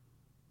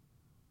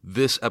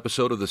This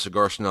episode of the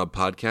Cigar Snob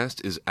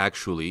Podcast is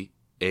actually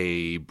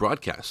a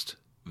broadcast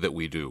that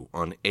we do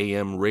on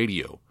AM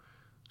radio.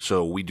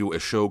 So we do a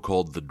show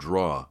called The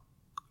Draw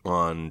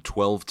on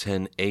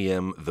 1210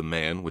 AM The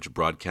Man, which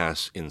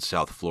broadcasts in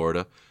South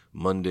Florida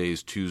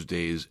Mondays,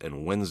 Tuesdays,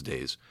 and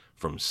Wednesdays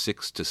from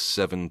 6 to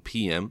 7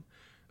 p.m.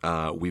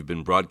 We've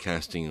been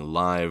broadcasting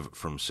live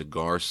from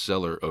Cigar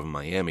Cellar of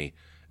Miami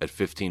at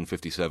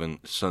 1557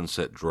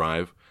 Sunset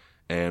Drive,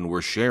 and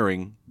we're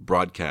sharing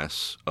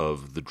broadcasts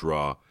of The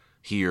Draw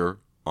here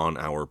on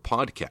our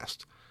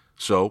podcast.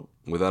 So,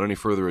 without any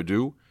further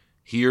ado,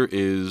 here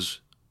is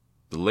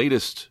the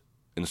latest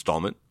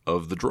installment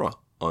of The Draw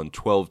on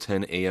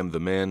 1210 AM The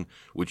Man,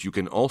 which you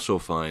can also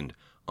find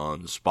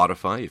on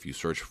Spotify if you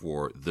search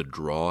for The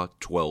Draw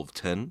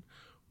 1210,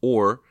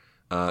 or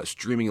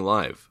streaming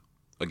live,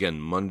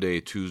 again, Monday,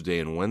 Tuesday,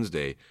 and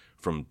Wednesday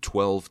from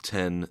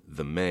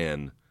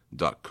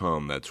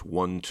 1210theman.com. That's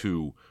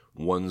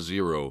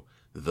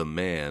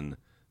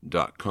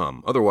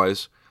 1210theman.com.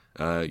 Otherwise,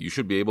 you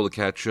should be able to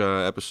catch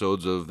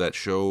episodes of that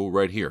show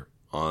right here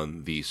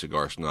on the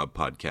Cigar Snob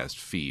Podcast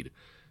feed,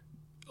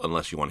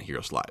 unless you want to hear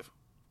us live,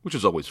 which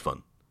is always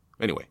fun.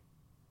 Anyway,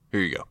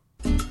 here you go.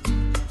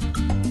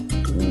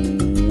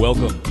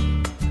 Welcome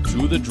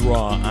to The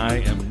Draw. I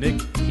am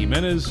Nick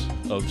Jimenez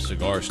of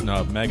Cigar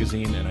Snob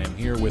Magazine, and I am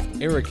here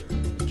with Eric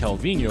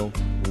Calvino.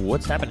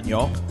 What's happening,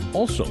 y'all?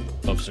 Also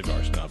of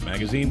Cigar Snob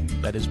Magazine.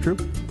 That is true.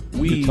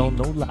 You told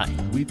no lie.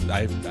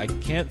 I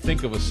can't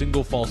think of a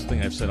single false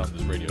thing I've said on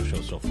this radio show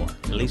so far.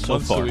 At least so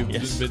far, we've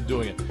yes. just been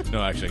doing it.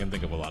 No, actually, I can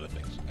think of a lot of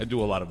things. I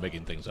do a lot of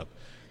making things up.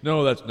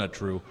 No, that's not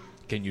true.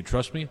 Can you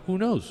trust me? Who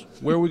knows?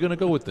 Where are we going to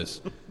go with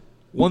this?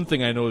 One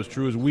thing I know is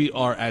true is we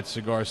are at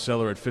Cigar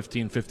Cellar at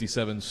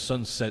 1557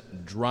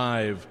 Sunset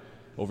Drive,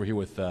 over here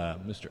with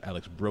Mr.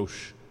 Alex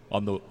Broche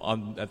at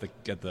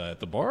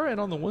the bar and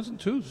on the ones and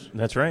twos.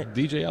 That's right.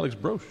 DJ Alex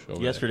Broche.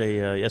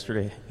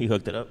 Yesterday he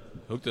hooked it up.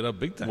 Hooked it up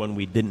big time. When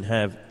we didn't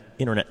have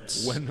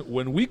internets.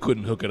 When we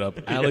couldn't hook it up,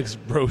 Alex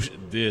Broche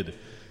did.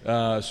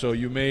 So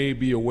you may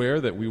be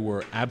aware that we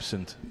were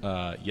absent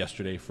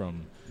yesterday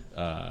from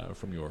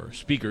your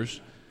speakers.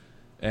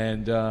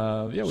 And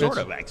sort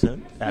of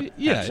accent.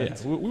 Yeah.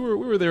 We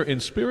were there in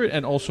spirit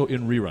and also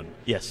in rerun.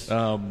 Yes.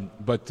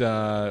 But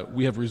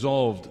we have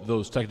resolved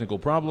those technical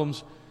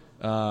problems,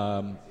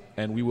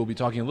 and we will be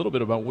talking a little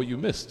bit about what you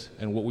missed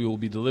and what we will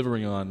be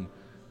delivering on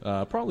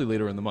probably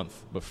later in the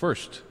month. But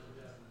first,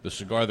 the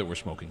cigar that we're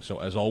smoking. So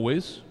as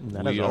always,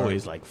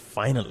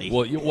 finally.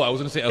 Well, I was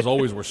going to say as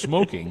always we're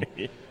smoking,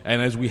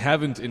 and as we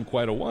haven't in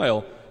quite a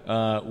while.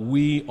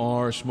 We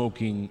are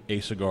smoking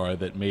a cigar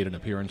that made an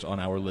appearance on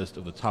our list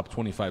of the top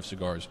 25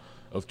 cigars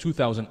of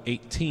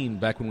 2018,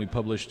 back when we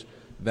published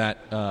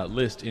that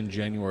list in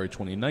January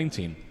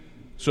 2019.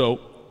 So,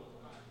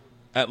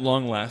 at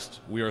long last,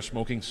 we are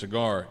smoking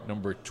cigar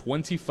number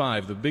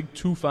 25, the big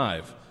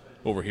 25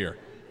 over here,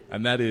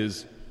 and that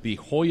is the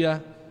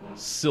Joya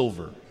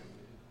Silver.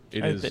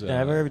 Have I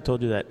ever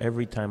told you that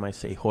every time I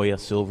say Joya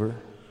Silver,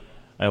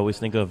 I always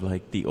think of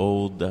like the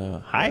old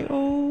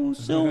Hi-Oh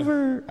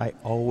Silver. That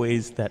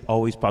always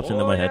pops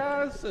into my head.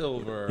 Joya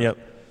Silver. Yep.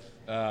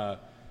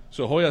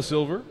 So Joya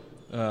Silver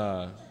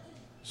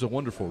is a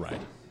wonderful ride.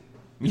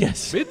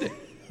 Yes. Vite.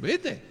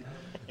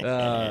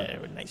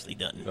 Nicely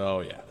done.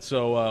 Oh, yeah.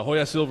 So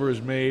Joya Silver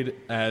is made,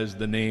 as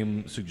the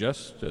name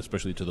suggests,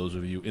 especially to those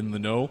of you in the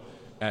know,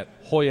 at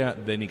Joya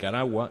de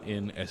Nicaragua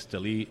in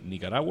Esteli,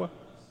 Nicaragua.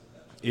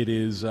 It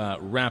is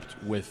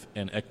wrapped with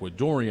an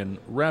Ecuadorian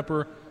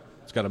wrapper.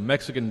 It's got a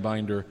Mexican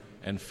binder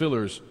and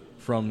fillers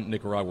from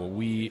Nicaragua.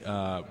 We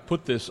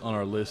put this on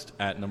our list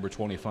at number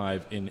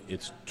 25 in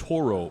its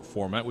Toro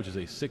format, which is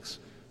a 6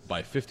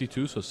 by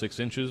 52, so 6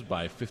 inches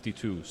by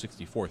 52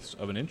 64ths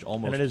of an inch,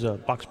 almost. And it is a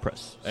box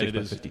press, 6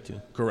 by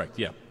 52. Correct,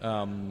 yeah.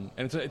 And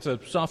it's a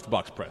soft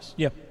box press.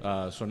 Yeah.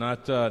 So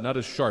not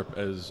as sharp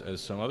as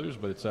some others,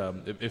 but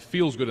it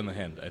feels good in the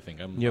hand, I think.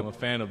 I'm a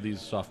fan of these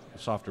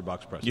softer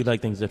box presses. You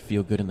like things that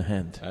feel good in the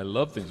hand. I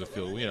love things that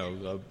feel,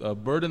 a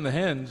bird in the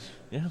hand,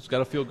 it's got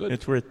to feel good.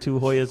 It's worth 2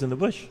 Joyas in the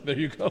bush. There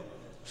you go.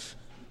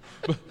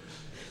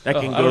 That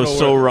can go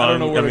so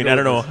wrong. I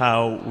don't know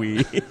how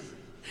we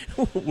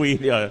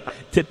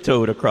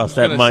tiptoed across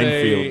that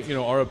minefield.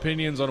 Our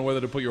opinions on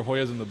whether to put your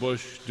Joyas in the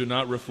bush do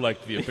not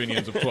reflect the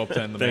opinions of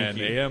 1210 The Man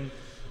AM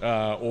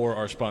or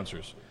our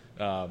sponsors.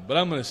 But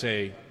I'm going to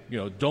say,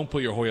 don't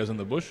put your Joyas in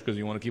the bush because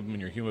you want to keep them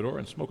in your humidor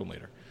and smoke them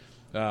later.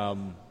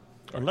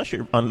 Unless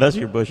your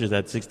bush is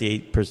at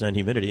 68%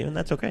 humidity, and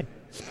that's okay.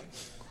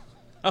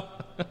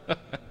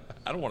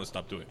 I don't want to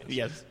stop doing this.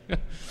 Yes.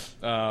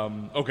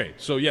 Okay,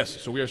 so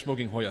we are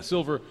smoking Joya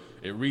Silver.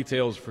 It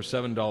retails for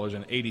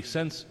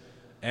 $7.80,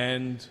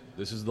 and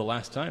this is the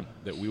last time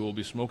that we will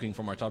be smoking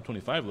from our top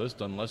 25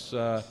 list, unless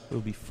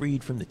we'll be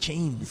freed from the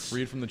chains.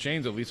 Freed from the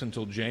chains, at least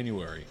until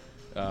January.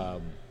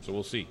 So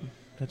we'll see.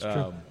 That's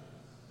true.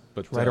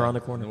 But it's right around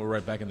the corner. And we're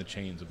right back in the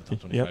chains of the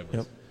top 25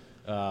 list.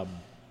 Yep.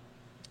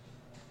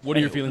 What are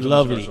your feelings?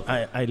 Lovely. On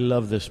the I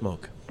love this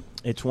smoke.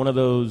 It's one of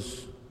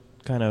those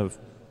kind of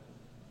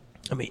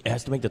I mean, it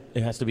has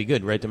to be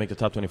good, right, to make the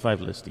top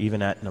 25 list,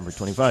 even at number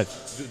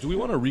 25. Do we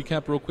want to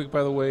recap real quick,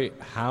 by the way,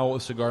 how a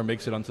cigar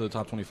makes it onto the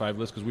top 25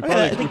 list? Because we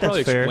I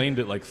probably fair. explained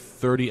it like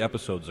 30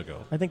 episodes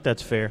ago. I think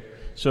that's fair.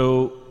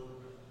 So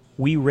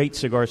we rate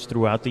cigars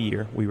throughout the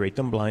year. We rate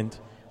them blind.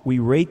 We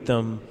rate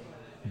them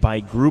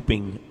by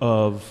grouping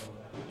of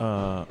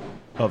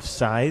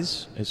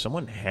size. Is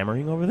someone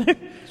hammering over there?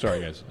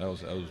 Sorry, guys. I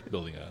was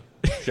building a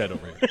shed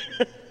over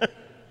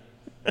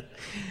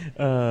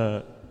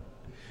here.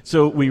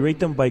 So we rate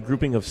them by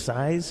grouping of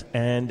size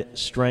and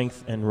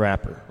strength and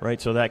wrapper, right?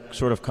 So that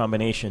sort of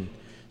combination,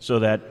 so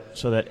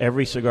that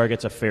every cigar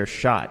gets a fair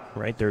shot,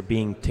 right? They're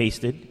being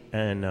tasted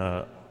and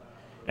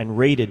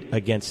rated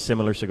against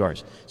similar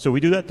cigars. So we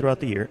do that throughout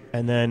the year,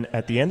 and then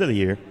at the end of the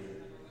year,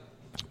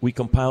 we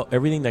compile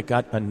everything that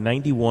got a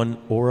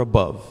 91 or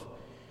above,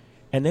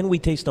 and then we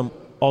taste them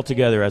all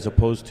together as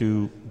opposed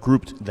to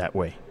grouped that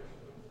way.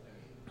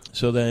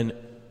 So then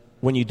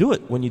when you do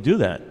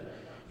that,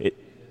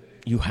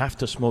 you have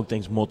to smoke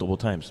things multiple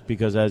times,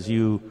 because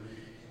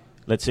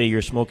let's say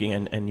you're smoking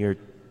and you're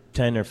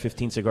 10 or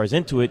 15 cigars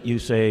into it, you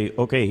say,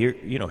 okay,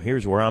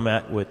 here's where I'm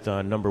at with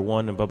number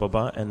one and blah, blah,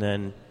 blah. And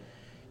then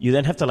you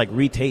then have to like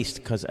retaste,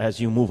 because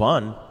as you move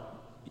on,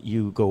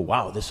 you go,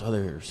 wow, this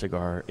other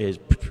cigar is...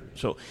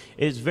 So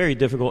it's very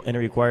difficult, and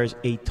it requires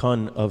a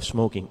ton of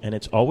smoking, and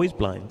it's always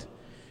blind.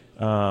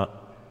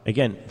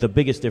 Again, the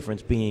biggest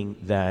difference being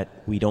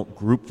that we don't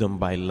group them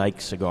by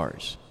like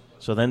cigars.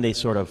 So then they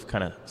sort of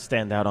kind of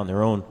stand out on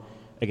their own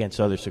against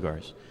other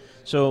cigars.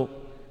 So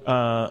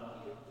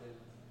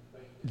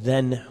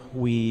then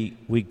we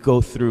go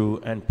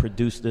through and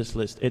produce this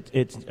list.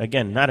 It's,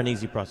 again, not an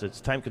easy process.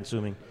 It's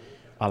time-consuming.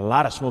 A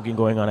lot of smoking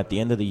going on at the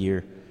end of the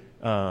year.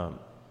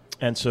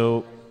 And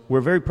so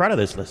we're very proud of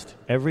this list.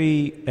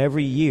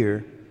 Every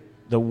year,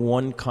 the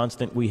one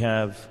constant we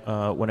have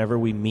whenever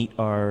we meet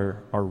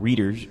our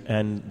readers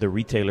and the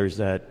retailers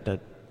that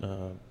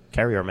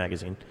carry our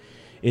magazine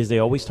is they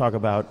always talk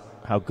about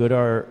how good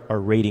our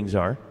ratings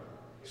are,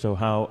 so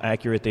how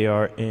accurate they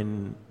are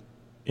in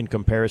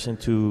comparison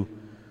to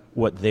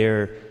what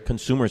their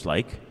consumers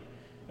like.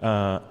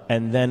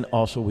 And then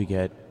also we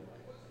get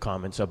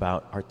comments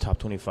about our top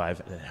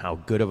 25 and how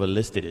good of a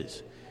list it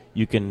is.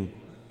 You can,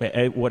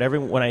 what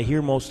I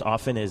hear most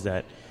often is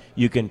that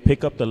you can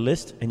pick up the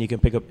list and you can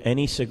pick up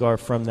any cigar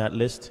from that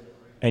list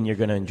and you're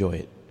going to enjoy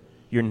it.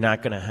 You're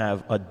not going to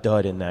have a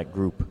dud in that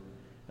group.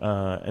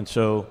 And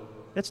so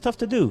that's tough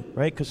to do,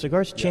 right? Because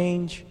cigars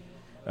change.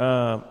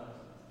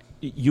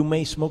 You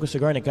may smoke a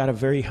cigar and it got a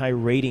very high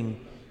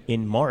rating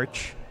in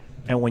March,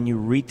 and when you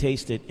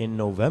retaste it in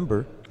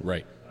November,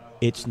 right,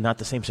 it's not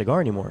the same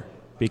cigar anymore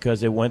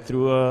because it went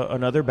through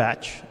another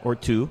batch or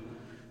two,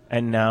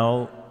 and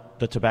now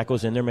the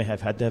tobaccos in there may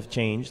have had to have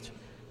changed.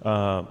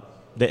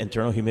 The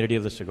internal humidity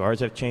of the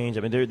cigars have changed.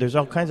 I mean, there's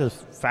all kinds of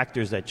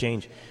factors that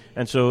change,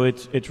 and so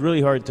it's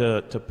really hard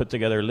to put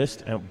together a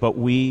list. But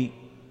we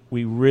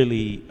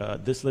really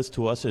this list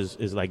to us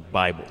is like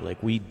Bible.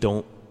 Like, we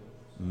don't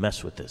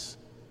mess with this,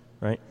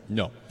 right?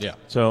 No, yeah.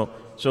 So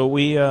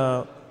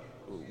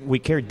we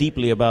care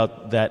deeply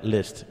about that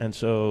list, and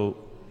so,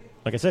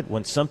 like I said,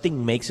 when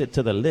something makes it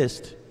to the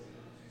list,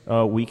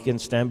 we can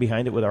stand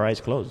behind it with our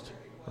eyes closed,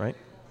 right?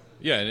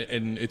 Yeah,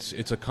 and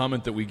it's a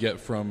comment that we get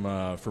from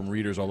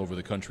readers all over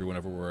the country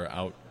whenever we're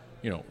out,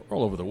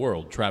 all over the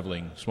world,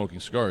 traveling, smoking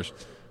cigars,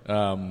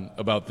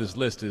 about this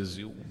list. Is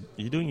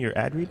you doing your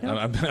ad read now?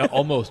 I'm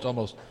almost.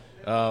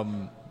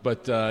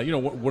 But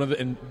one of the,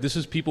 and this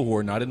is people who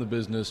are not in the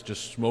business,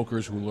 just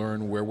smokers who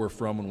learn where we're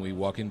from when we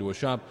walk into a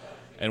shop.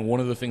 And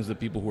one of the things that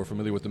people who are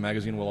familiar with the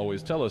magazine will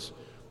always tell us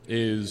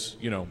is,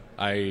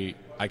 I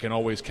can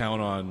always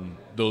count on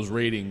those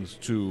ratings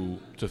to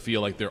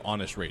feel like they're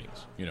honest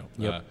ratings.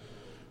 Yep.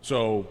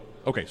 So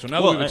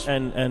now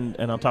and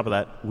on top of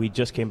that, we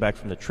just came back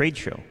from the trade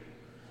show,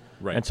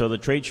 right? And so the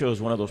trade show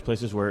is one of those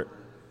places where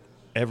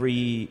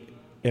every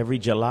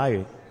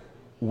July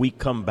we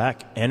come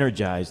back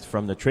energized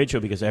from the trade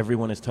show because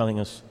everyone is telling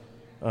us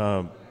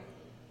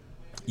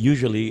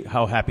usually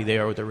how happy they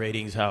are with the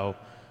ratings, how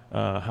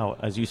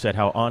as you said,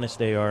 how honest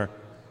they are,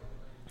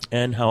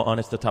 and how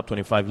honest the top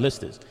 25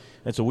 list is.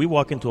 And so we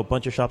walk into a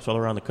bunch of shops all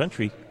around the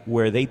country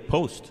where they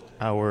post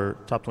our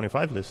top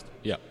 25 list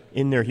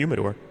in their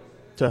humidor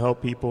to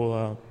help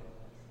people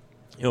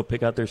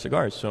pick out their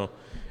cigars. So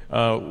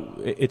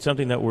it's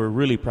something that we're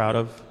really proud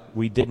of.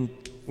 We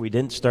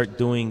didn't start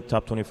doing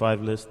top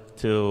 25 lists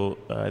till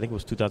I think it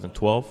was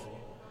 2012.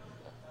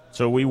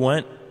 So we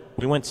went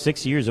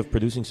 6 years of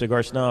producing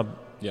Cigar Snob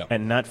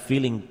and not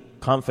feeling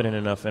confident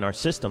enough in our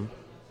system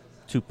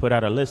to put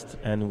out a list.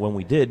 And when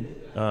we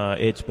did,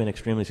 it's been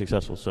extremely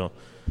successful. So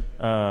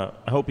I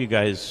hope you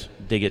guys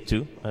dig it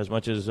too, as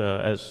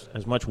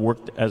much work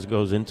as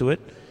goes into it.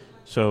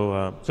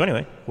 So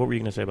anyway, what were you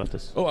going to say about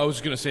this? Oh, I was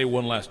going to say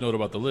one last note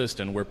about the list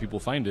and where people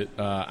find it.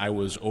 I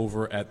was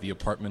over at the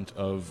apartment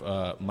of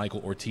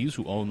Michael Ortiz,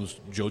 who owns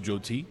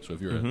JoJo Tea. So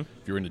if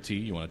you're into tea,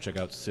 you want to check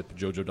out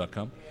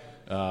sipjojo.com.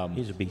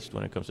 He's a beast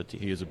when it comes to tea.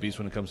 He is a beast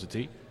when it comes to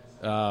tea.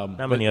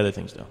 Not many other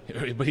things, though.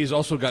 But he's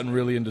also gotten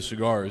really into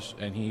cigars,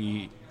 and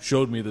he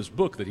showed me this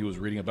book that he was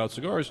reading about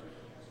cigars,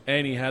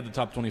 and he had the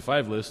top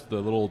 25 list, the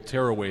little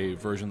tearaway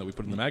version that we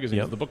put in the magazine,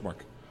 Yep. as the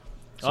bookmark.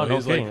 Oh, no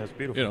he's kidding. That's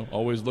beautiful. You know,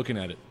 always looking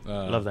at it.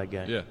 Love that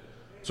guy. Yeah.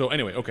 So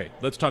anyway, okay,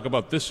 let's talk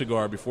about this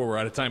cigar before we're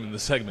out of time in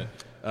this segment.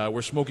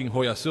 We're smoking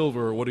Hoya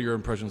Silver. What are your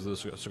impressions of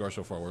the cigar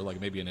so far? We're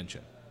like maybe an inch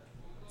in.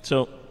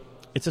 So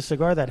it's a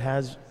cigar that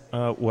has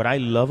what I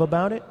love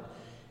about it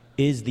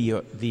is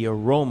the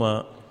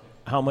aroma,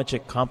 how much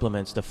it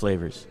complements the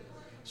flavors.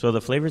 So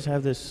the flavors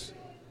have this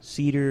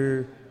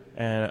cedar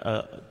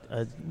and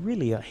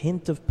really a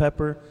hint of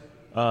pepper,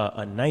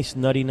 a nice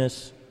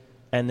nuttiness,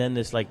 and then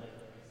this like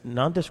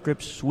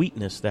nondescript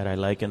sweetness that I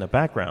like in the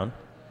background.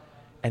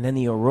 And then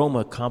the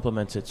aroma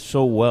complements it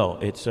so well.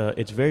 It's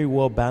very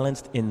well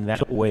balanced in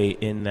that way,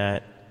 in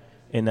that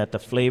the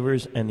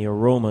flavors and the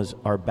aromas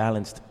are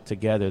balanced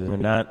together. They're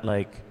not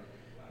like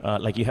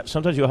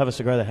sometimes you'll have a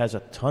cigar that has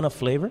a ton of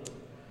flavor,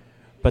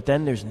 but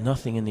then there's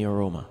nothing in the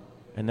aroma,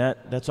 and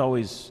that's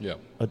always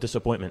a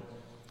disappointment.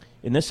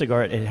 In this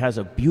cigar, it has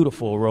a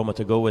beautiful aroma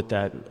to go with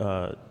that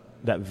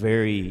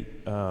very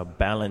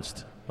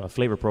balanced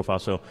flavor profile.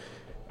 So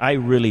I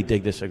really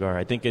dig this cigar.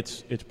 I think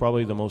it's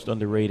probably the most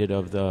underrated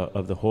of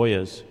the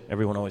Hoyas.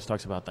 Everyone always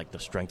talks about like the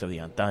strength of the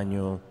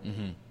Antaño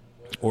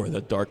or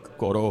the dark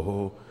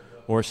Corojo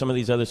or some of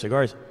these other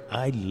cigars.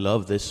 I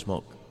love this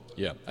smoke.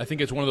 Yeah, I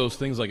think it's one of those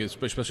things, like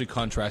especially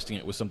contrasting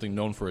it with something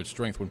known for its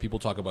strength. When people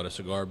talk about a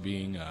cigar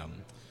being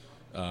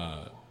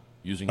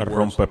using A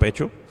words,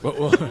 rompepecho?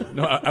 well,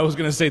 no, I was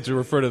going to say to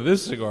refer to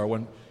this cigar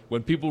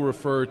when people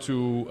refer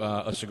to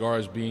a cigar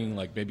as being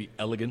like maybe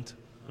elegant.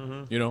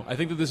 You know, I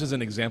think that this is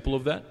an example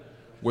of that,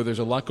 where there's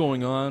a lot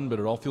going on, but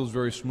it all feels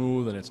very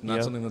smooth, and it's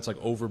not something that's like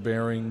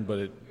overbearing,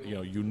 but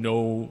you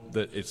know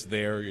that it's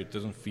there. It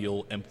doesn't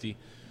feel empty.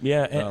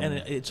 Yeah, and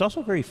it's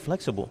also very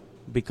flexible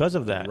because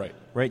of that.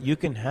 Right. You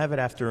can have it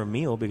after a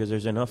meal because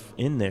there's enough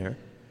in there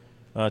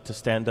to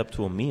stand up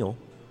to a meal.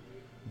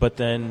 But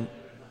then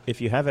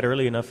if you have it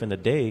early enough in the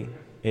day,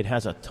 it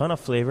has a ton of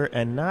flavor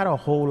and not a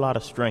whole lot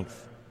of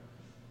strength.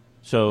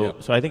 So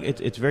I think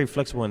it's very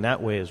flexible in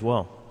that way as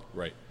well.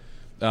 Right.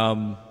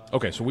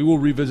 Okay, so we will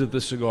revisit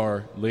this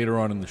cigar later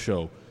on in the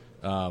show.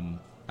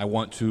 I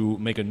want to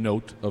make a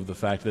note of the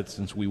fact that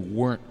since we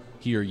weren't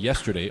here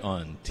yesterday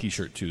on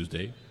T-Shirt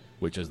Tuesday,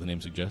 which, as the name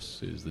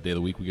suggests, is the day of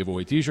the week we give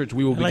away T-shirts,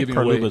 we will be giving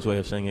away... Carluba's way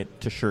of saying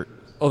it, T-shirt.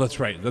 Oh, that's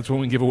right. That's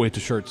when we give away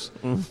T-shirts.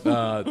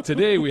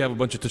 Today we have a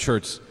bunch of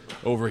T-shirts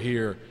over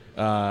here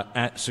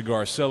at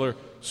Cigar Cellar.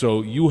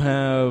 So you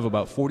have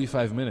about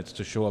 45 minutes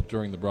to show up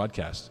during the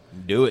broadcast.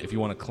 Do it. If you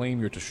want to claim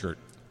your T-shirt.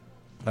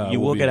 You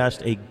will get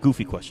asked a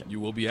goofy question. You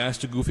will be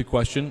asked a goofy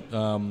question.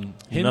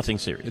 Hint, Nothing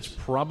serious. It's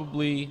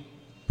probably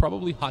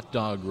hot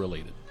dog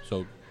related.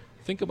 So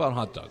think about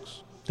hot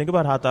dogs. Think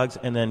about hot dogs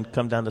and then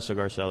come down to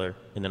Cigar Cellar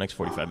in the next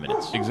 45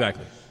 minutes.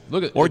 Exactly.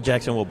 Or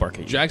Jackson will bark at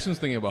you. Jackson's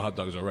thinking about hot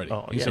dogs already.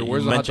 Oh, he yeah, said,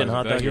 "Where's you the hot mentioned dogs?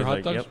 hot Did I dogs, hear he's hot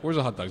like, dogs? yep. Where's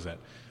the hot dogs at?"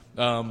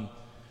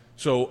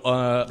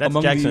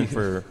 That's Jackson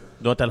for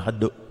don't tell hot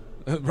dog.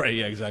 Right,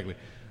 yeah, exactly.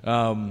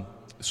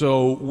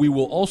 So we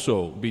will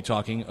also be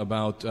talking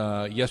about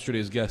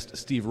yesterday's guest,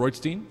 Steve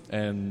Roitstein,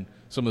 and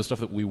some of the stuff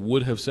that we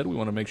would have said. We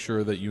want to make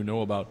sure that you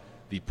know about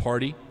the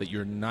party that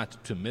you're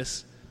not to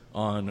miss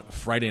on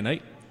Friday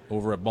night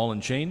over at Ball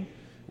and Chain.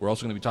 We're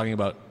also going to be talking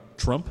about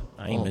Trump.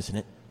 I ain't missing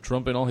it.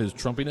 Trump and all his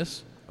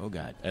Trumpiness. Oh,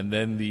 God. And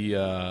then the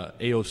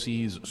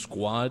AOC's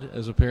squad,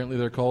 as apparently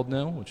they're called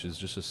now, which is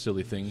just a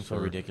silly thing. So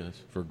ridiculous.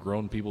 For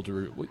grown people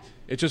to...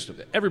 It's just,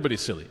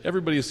 everybody's silly.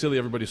 Everybody is silly,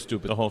 everybody's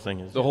stupid. The whole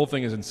thing is. The whole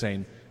thing is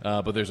insane.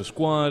 But there's a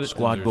squad.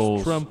 Squad and there's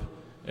goals. Trump.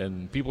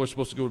 And people are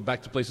supposed to go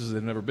back to places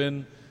they've never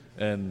been.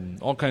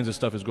 And all kinds of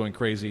stuff is going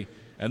crazy.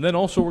 And then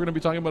also we're going to be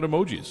talking about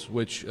emojis,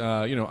 which,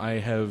 I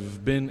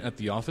have been at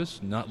the office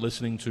not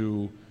listening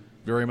to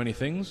very many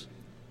things.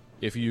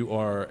 If you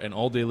are an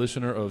all-day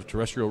listener of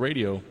terrestrial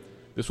radio,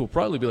 this will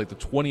probably be like the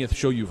 20th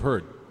show you've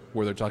heard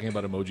where they're talking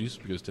about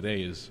emojis, because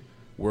today is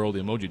World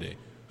Emoji Day.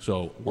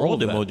 So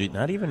World Emoji,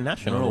 not even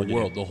National Emoji.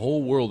 World. The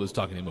whole world is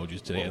talking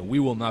emojis today, and we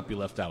will not be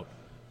left out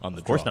on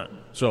the draw. Of course not.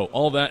 So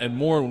all that and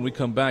more when we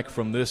come back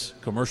from this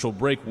commercial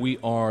break. We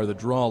are The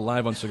Draw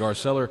live on Cigar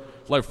Cellar,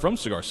 live from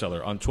Cigar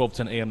Cellar on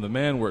 1210 AM The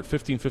Man. We're at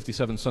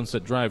 1557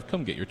 Sunset Drive.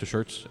 Come get your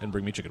T-shirts and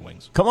bring me chicken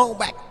wings. Come on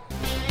back.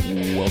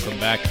 Welcome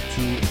back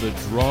to The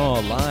Draw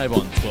live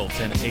on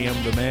 1210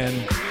 AM The Man,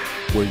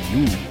 where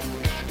you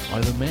are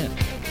the man.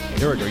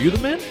 Eric, are you the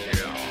man?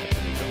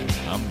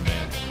 Yeah. I'm the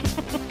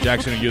man.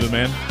 Jackson, are you the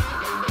man?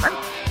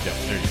 Yeah,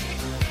 there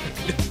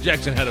you go.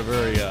 Jackson had a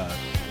very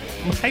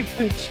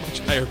much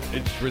higher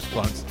pitched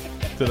response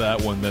to that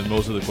one than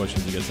most of the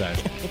questions he gets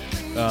asked.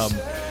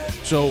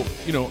 So,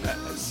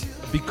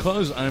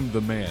 because I'm the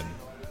man,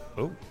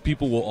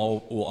 people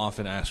will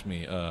often ask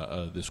me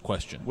this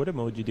question. What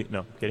emoji do?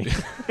 No, kidding.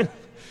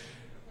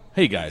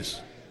 Hey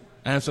guys,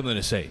 I have something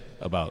to say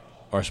about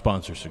our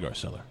sponsor, Cigar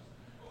Cellar.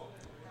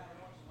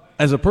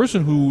 As a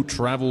person who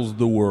travels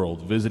the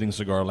world visiting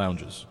cigar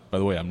lounges, by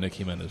the way, I'm Nick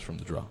Jimenez from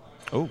The Draw.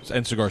 Oh.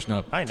 And Cigar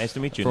Snob. Hi, nice to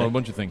meet you, For Nick. a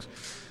bunch of things.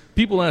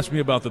 People ask me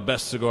about the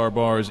best cigar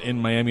bars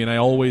in Miami, and I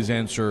always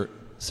answer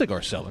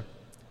Cigar Cellar.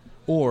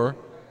 Or,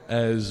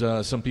 as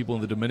some people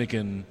in the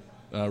Dominican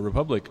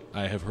Republic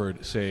I have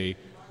heard say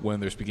when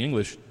they're speaking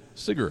English,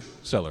 Cigar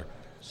Cellar.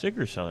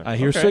 Cigar Cellar. I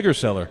hear Cigar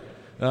Cellar.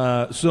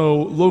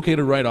 So,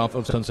 located right off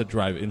of Sunset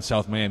Drive in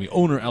South Miami,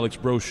 owner Alex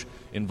Broche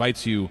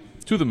invites you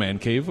to the man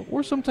cave,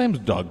 or sometimes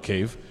dog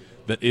cave,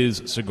 that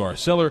is Cigar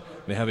Cellar.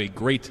 They have a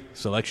great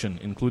selection,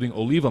 including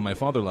Oliva, My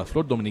Father, La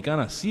Flor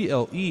Dominicana,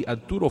 CLE,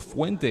 Arturo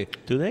Fuente.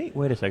 Do they?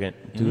 Wait a second.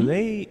 Do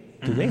they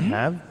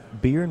have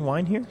beer and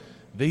wine here?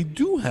 They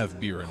do have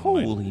beer and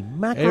wine. Holy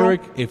mackerel.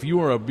 Eric, if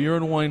you are a beer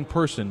and wine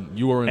person,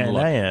 you are in And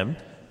luck. I am.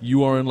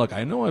 You are in luck.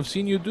 I know, I've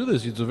seen you do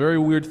this. It's a very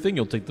weird thing.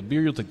 You'll take the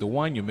beer, you'll take the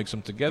wine, you mix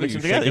them together, Mix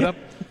you them shake together,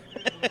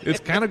 it up. It's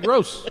kind of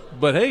gross.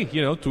 But hey,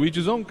 to each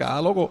his own.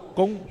 Cada loco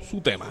con su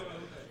tema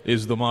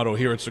is the motto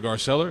here at Cigar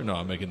Cellar. No,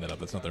 I'm making that up.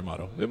 That's not their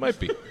motto. It might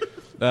be.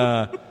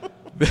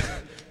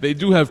 They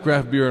do have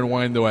craft beer and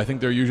wine, though. I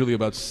think they're usually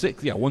about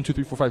 6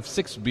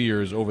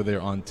 beers over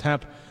there on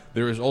tap.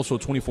 There is also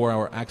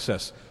 24-hour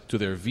access to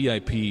their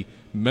VIP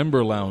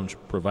member lounge,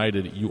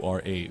 provided you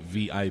are a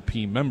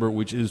VIP member,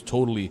 which is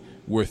totally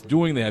worth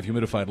doing. They have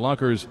humidified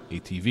lockers, a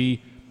TV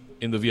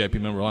in the VIP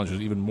member lounge.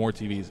 There's even more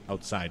TVs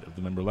outside of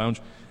the member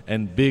lounge,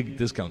 and big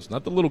discounts.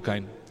 Not the little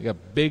kind. They got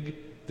big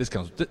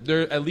discounts.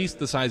 They're at least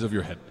the size of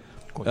your head.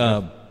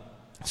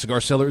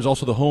 Cigar Cellar is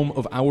also the home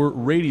of our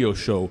radio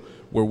show,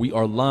 where we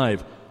are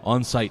live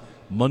on site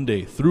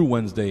Monday through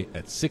Wednesday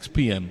at 6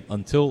 p.m.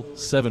 until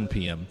 7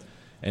 p.m.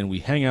 And we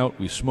hang out,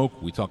 we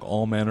smoke, we talk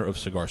all manner of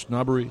cigar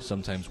snobbery.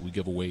 Sometimes we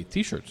give away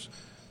T-shirts,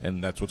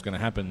 and that's what's going to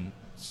happen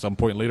some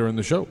point later in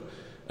the show.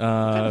 What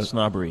kind of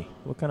snobbery?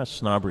 What kind of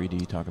snobbery do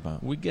you talk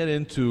about? We get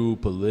into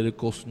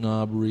political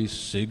snobbery,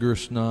 cigar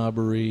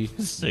snobbery,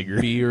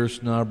 beer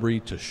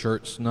snobbery, to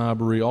shirt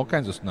snobbery, all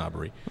kinds of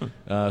snobbery.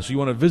 So you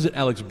want to visit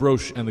Alex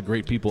Broche and the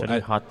great people Any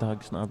hot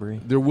dog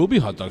snobbery? There will be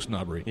hot dog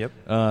snobbery. Yep.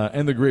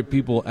 And the great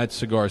people at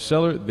Cigar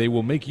Cellar, they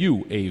will make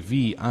you a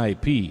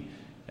VIP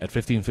at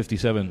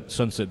 1557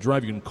 Sunset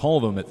Drive. You can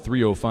call them at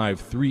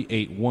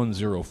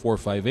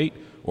 305-381-0458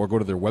 or go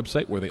to their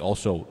website, where they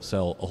also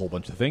sell a whole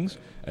bunch of things,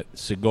 at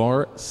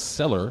Cigar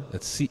Cellar,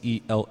 that's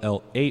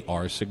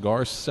C-E-L-L-A-R,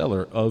 Cigar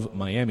Cellar of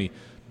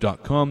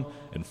Miami.com,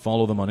 and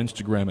follow them on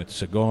Instagram at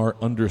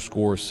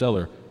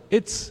cigar_cellar.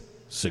 It's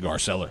Cigar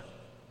Cellar.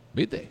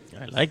 Vite?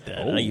 I like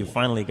that. You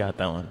finally got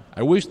that one.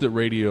 I wish that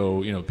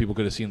radio, people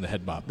could have seen the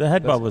head bob. The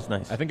head bob was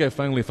nice. I think I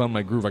finally found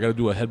my groove. I got to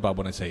do a head bob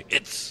when I say,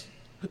 it's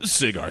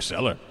Cigar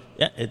Cellar.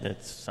 Yeah,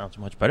 it sounds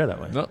much better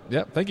that way. No,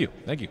 yeah, thank you.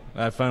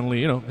 I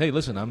finally, hey,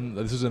 listen,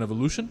 this is an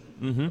evolution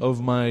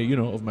of my,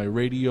 of my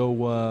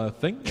radio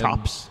thing.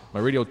 Chops. My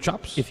radio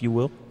chops. If you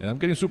will. And I'm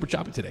getting super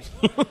choppy today.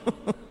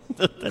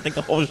 I think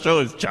the whole show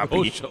is choppy. The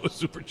whole show is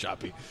super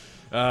choppy.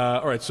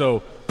 All right,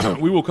 so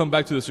we will come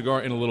back to the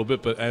cigar in a little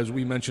bit, but as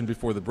we mentioned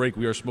before the break,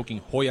 we are smoking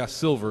Hoya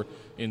Silver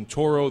in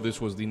Toro. This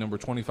was the number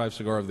 25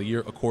 cigar of the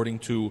year, according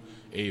to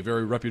a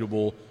very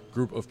reputable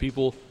group of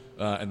people,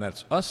 and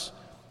that's us.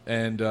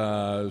 And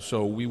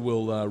so we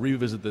will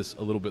revisit this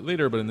a little bit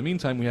later, but in the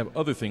meantime, we have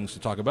other things to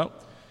talk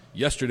about.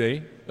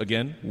 Yesterday,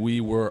 again,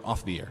 we were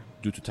off the air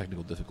due to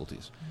technical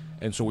difficulties.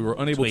 And so we were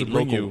unable to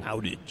bring you...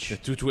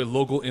 outage. Due to a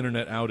local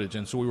internet outage.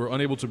 And so we were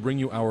unable to bring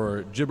you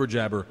our jibber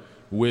jabber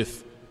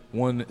with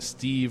one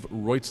Steve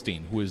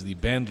Reutzstein, who is the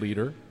band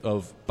leader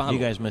of Palo. You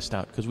guys missed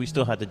out, because we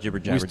still had the jibber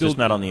jabber, just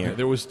not on the air.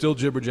 There was still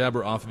jibber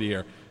jabber off the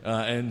air.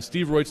 And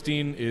Steve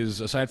Reutzstein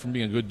is, aside from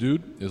being a good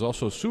dude, is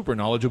also super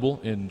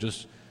knowledgeable in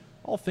just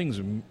all things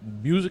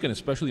music, and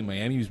especially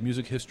Miami's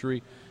music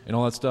history and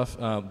all that stuff.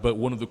 But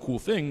one of the cool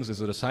things is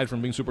that aside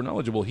from being super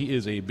knowledgeable, he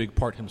is a big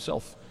part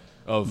himself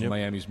of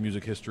Miami's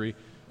music history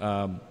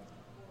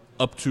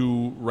up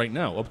to right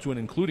now, up to and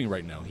including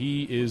right now.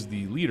 He is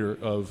the leader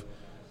of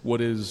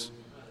what is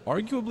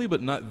arguably,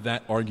 but not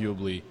that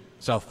arguably,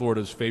 South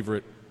Florida's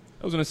favorite,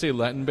 I was going to say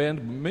Latin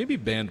band, maybe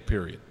band,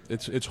 period.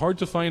 It's hard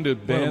to find a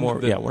band one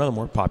of the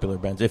more popular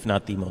bands, if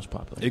not the most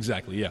popular.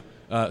 Exactly, yeah.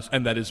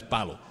 And that is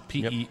Palo.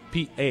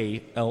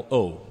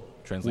 P-A-L-O.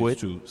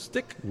 Translates to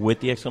stick. With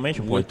the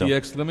exclamation point, With the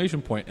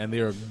exclamation point. And they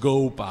are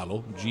Go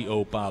Palo,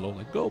 G-O Palo.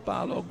 Like, go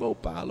Palo, go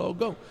Palo,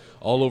 go.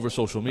 All over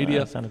social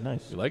media. That sounded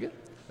nice. You like it?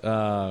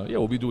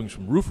 We'll be doing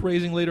some roof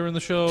raising later in the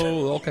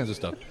show, all kinds of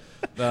stuff.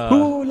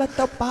 Who let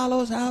the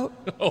palos out?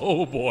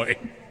 Oh, boy.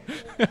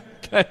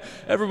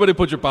 Everybody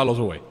put your palos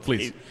away,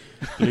 please.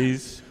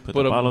 Please put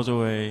the palos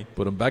away.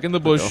 Put them back in the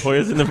bush. The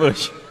Hoyas in the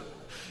bush.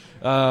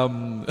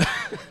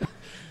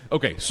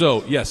 Okay,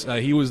 so yes,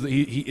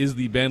 he is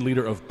the band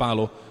leader of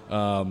Palo,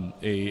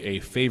 a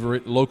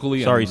favorite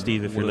locally. Sorry,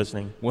 Steve, if you're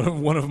listening.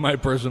 One of my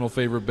personal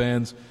favorite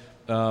bands.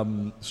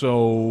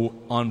 So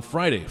on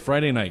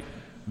Friday night,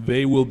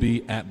 they will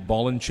be at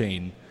Ball and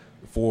Chain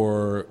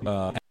for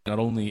not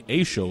only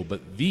a show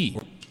but the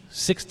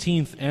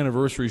 16th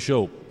anniversary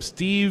show.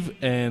 Steve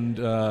and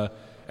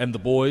and the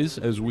boys,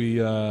 as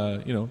we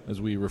as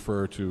we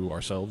refer to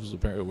ourselves.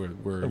 Apparently,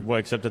 we're Well,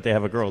 except that they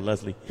have a girl,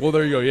 Leslie. well,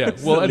 there you go. Yeah.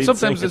 The Well, and lead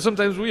sometimes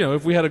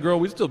if we had a girl,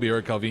 we'd still be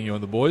Eric Calvino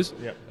and the boys.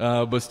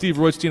 Yep. But Steve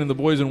Roystein and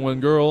the boys and one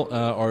girl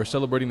are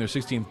celebrating their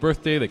 16th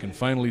birthday. They can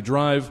finally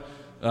drive.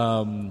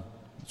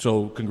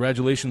 So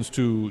congratulations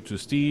to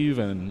Steve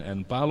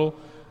and Paolo,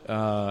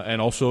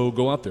 and also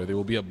go out there. They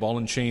will be at Ball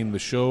and Chain. The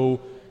show,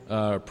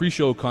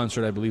 pre-show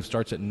concert, I believe,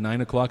 starts at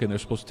 9 o'clock, and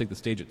they're supposed to take the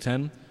stage at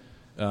 10.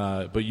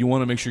 But you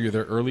want to make sure you're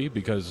there early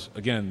because,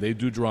 again, they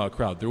do draw a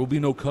crowd. There will be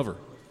no cover,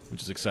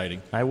 which is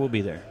exciting. I will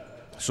be there.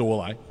 So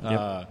will I.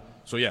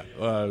 Yep.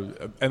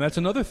 And that's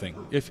another thing.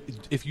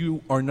 If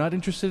you are not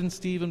interested in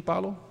Steve and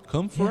Paolo,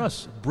 come for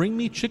us. Bring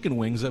me chicken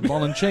wings at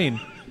Ball and Chain.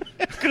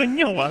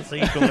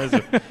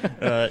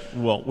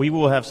 Well, we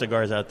will have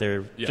cigars out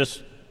there, Yeah.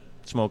 just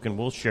smoking.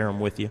 We'll share them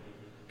with you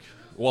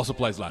While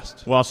supplies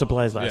last. while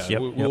supplies last. Yeah,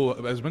 Yep.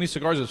 we'll as many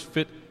cigars as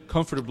fit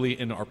comfortably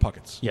in our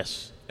pockets.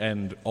 Yes.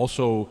 And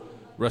also,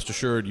 rest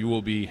assured, you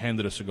will be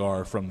handed a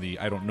cigar from the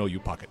I don't know you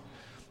pocket.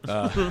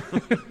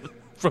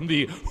 From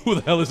the who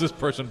the hell is this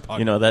person pocket.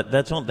 You know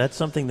that's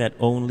something that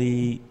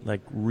only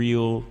like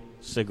real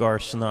cigar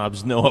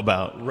snobs know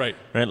about. Right.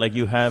 Right. Like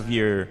you have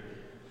your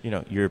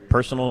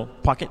personal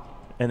pocket,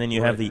 and then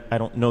you have the I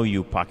don't know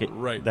you pocket.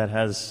 Right. That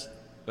has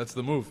That's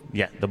the move.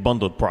 the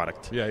bundled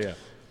product. Yeah.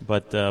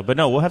 But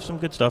no, we'll have some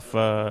good stuff.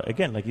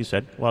 Again, like you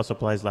said, while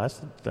supplies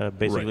last.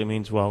 Basically Right.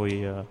 means while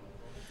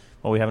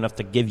we have enough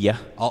to give you.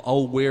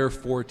 I'll wear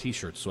 4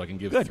 T-shirts so I can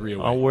give 3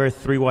 away. I'll wear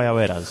 3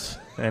 guayaberas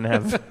and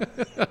have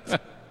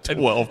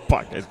 12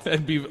 pockets.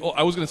 And be. Oh,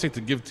 I was going to say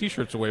to give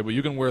T-shirts away, but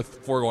you can wear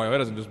 4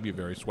 guayaberas and just be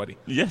very sweaty.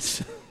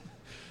 Yes.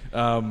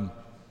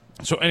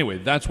 So anyway,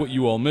 that's what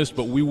you all missed.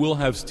 But we will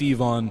have Steve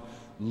on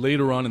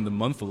later on in the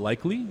month,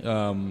 likely.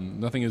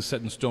 Nothing is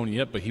set in stone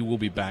yet, but he will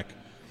be back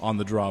on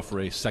the draw for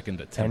a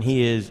second attempt. And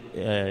he is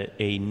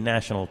a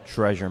national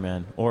treasure,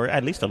 man, or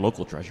at least a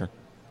local treasure.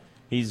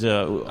 He's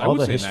all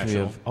would the say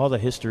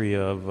history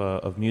national.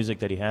 of music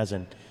that he has,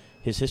 and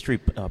his history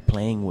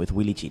playing with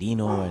Willie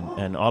Chirino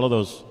and all of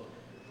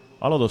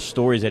those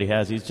stories that he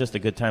has. He's just a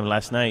good time.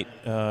 Last night,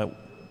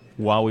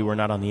 while we were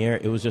not on the air,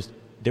 it was just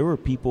there were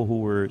people who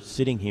were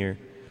sitting here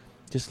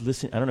just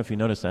listening. I don't know if you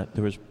noticed that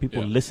there was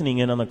people listening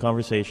in on the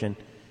conversation,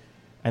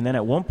 and then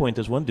at one point,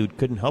 this one dude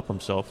couldn't help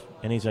himself,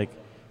 and he's like,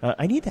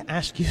 "I need to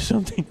ask you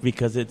something,"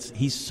 because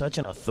he's such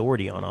an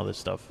authority on all this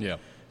stuff. Yeah.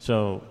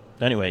 So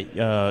anyway,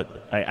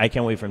 I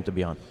can't wait for him to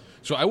be on.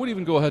 So I would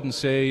even go ahead and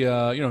say,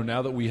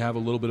 now that we have a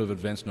little bit of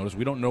advance notice,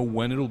 we don't know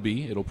when it'll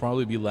be. It'll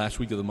probably be last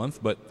week of the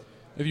month. But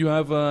if you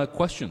have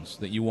questions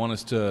that you want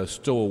us to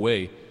stow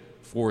away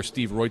for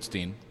Steve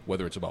Roystein,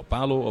 whether it's about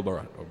Paolo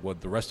or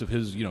what the rest of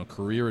his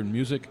career in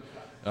music,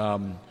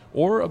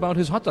 or about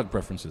his hot dog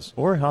preferences.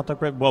 Or hot dog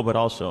bread. Well, but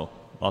also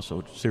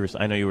seriously,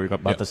 I know you were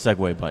about to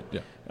segue,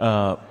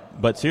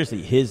 but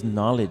seriously, his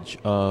knowledge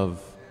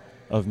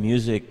of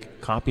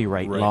music,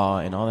 copyright law,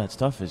 and all that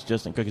stuff is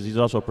just because he's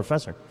also a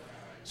professor.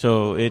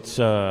 So it's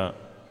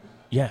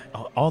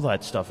all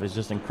that stuff is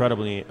just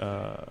incredibly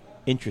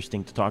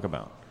interesting to talk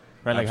about,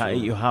 right?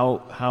 Absolutely.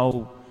 Like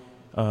how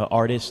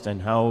artists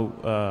and how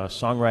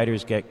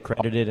songwriters get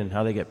credited and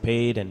how they get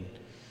paid and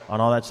on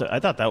all that stuff. I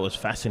thought that was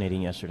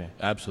fascinating yesterday.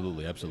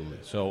 Absolutely.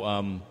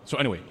 So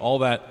anyway, all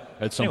that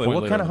at some point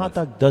What later kind of in the hot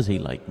month. dog does he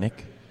like,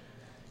 Nick?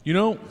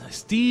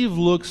 Steve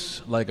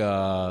looks like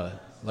a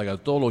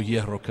Tolo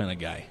Hierro kind of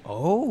guy.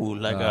 Oh,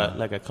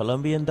 like a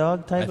Colombian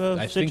dog type of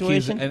I think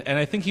situation. and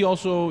I think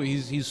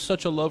he's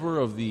such a lover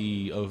of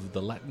the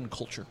Latin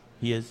culture.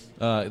 He is.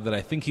 That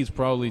I think he's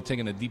probably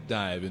taken a deep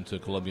dive into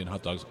Colombian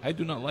hot dogs. I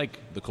do not like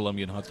the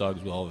Colombian hot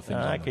dogs with all the things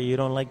on them. Okay, you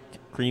don't like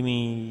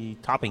creamy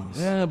toppings.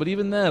 Yeah, but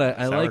even that,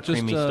 I Sour like just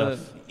creamy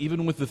stuff.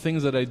 even with the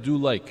things that I do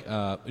like.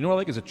 You know what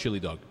I like is a chili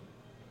dog.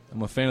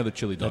 I'm a fan of the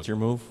chili dog. That's your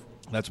move?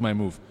 That's my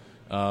move.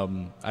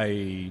 I'm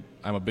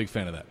a big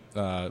fan of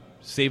that.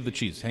 Save the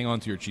cheese. Hang on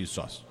to your cheese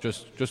sauce.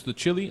 Just the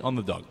chili on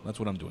the dog. That's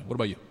what I'm doing. What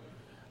about you?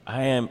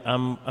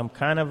 I'm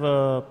kind of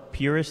a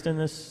purist in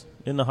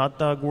the hot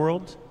dog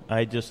world.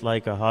 I just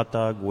like a hot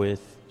dog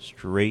with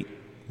straight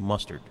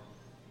mustard.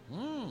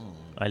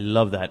 I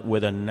love that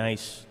with a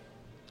nice,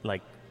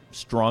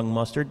 strong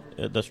mustard.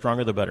 The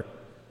stronger, the better.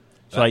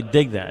 So I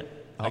dig that.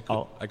 I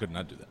could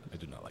not do that. I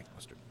do not like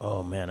mustard.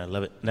 Oh man, I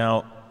love it.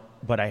 Now,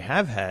 but I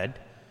have had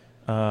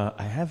a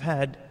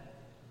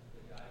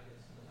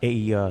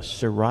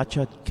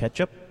sriracha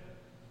ketchup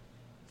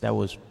that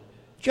was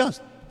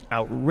just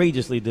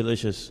outrageously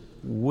delicious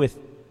with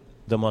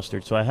the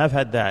mustard. So I have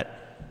had that.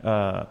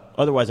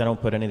 Otherwise, I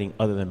don't put anything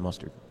other than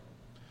mustard.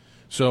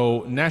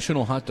 So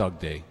National Hot Dog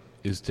Day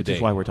is today. Which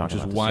is why we're talking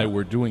Which about is this, why yeah.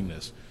 we're doing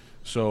this.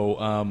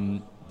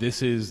 So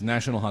this is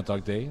National Hot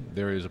Dog Day.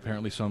 There is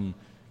apparently some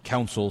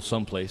council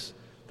someplace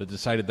that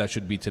decided that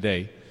should be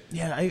today.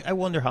 Yeah, I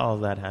wonder how all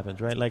that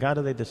happens, right? Like, how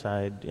do they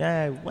decide?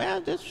 Yeah,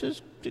 well, this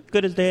is as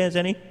good as day as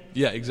any.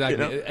 Yeah,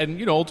 exactly. You know?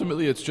 And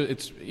ultimately, it's that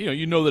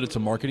it's a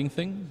marketing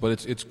thing,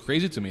 but it's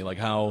crazy to me, like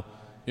how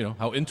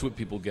into it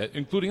people get,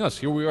 including us.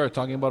 Here we are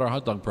talking about our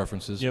hot dog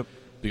preferences. Yep.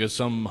 Because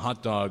some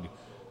hot dog,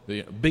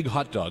 the big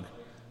hot dog,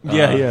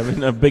 I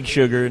mean, a big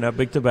sugar, not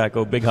big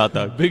tobacco, big hot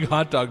dog. Big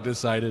Hot Dog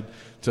decided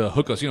to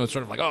hook us. It's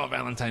sort of like,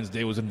 Valentine's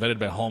Day was invented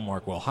by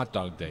Hallmark. Well, Hot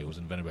Dog Day was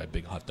invented by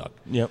Big Hot Dog.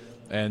 Yep.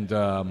 And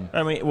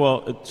I mean,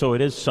 so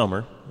it is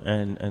summer,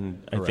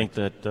 and I think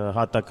that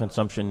hot dog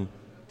consumption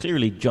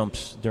clearly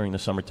jumps during the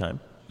summertime.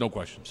 no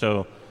question.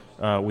 So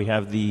we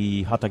have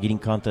the hot dog eating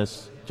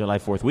contest July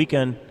 4th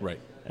weekend. Right.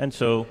 And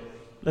so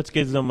let's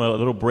give them a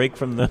little break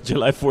from the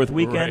July 4th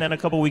weekend, Right. and a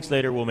couple weeks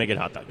later we'll make it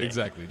hot dog day.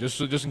 Exactly. Just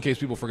in case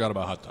people forgot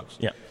about hot dogs.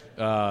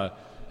 Yeah.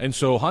 And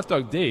so hot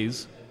dog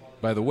days,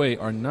 by the way,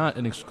 are not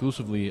an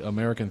exclusively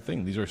American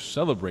thing. These are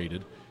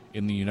celebrated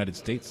in the United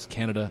States,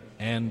 Canada,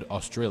 and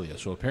Australia.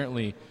 So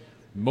apparently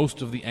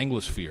most of the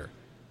Anglosphere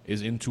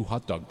is into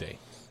hot dog day.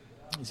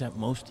 Is that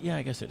most? Yeah,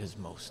 I guess it is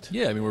most.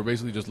 Yeah, I mean, we're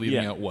basically just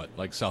leaving Yeah. out what?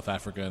 Like South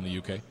Africa and the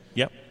UK?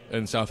 Yep.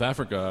 In South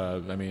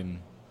Africa, I mean,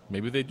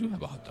 maybe they do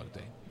have a hot dog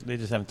day. They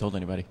just haven't told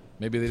anybody.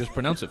 Maybe they just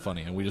pronounce it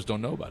funny and we just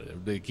don't know about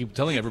it. They keep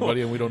telling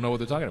everybody and we don't know what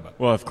they're talking about.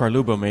 Well, if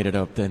Carlubo made it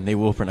up, then they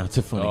will pronounce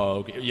it funny. Oh,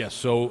 okay. Yes.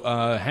 So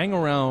hang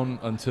around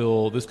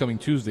until this coming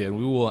Tuesday, and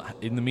we will,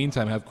 in the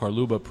meantime, have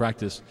Carluba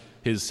practice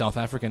his South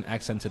African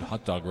accented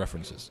hot dog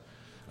references.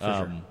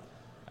 Sure.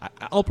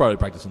 I'll probably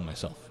practice them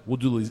myself. We'll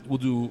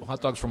do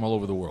hot dogs from all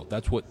over the world.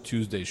 That's what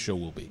Tuesday's show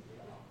will be.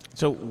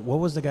 So what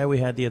was the guy we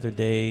had the other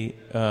day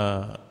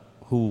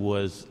who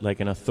was like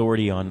an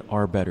authority on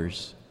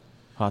Arbetter's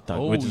hot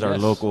dog, which is our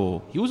yes.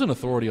 local... He was an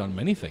authority on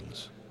many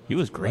things. He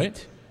was great.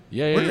 Right?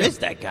 Yeah. Where yeah. is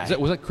that guy?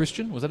 Was that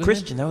Christian? Was that his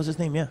Christian, name? that was his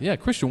name, yeah. Yeah,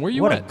 Christian. Where are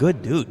you What at? a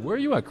good dude. Where are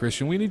you at,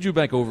 Christian? We need you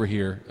back over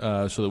here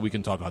so that we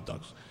can talk hot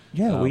dogs.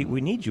 Yeah,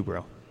 we need you,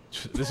 bro.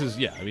 This is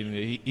I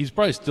mean, he's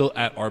probably still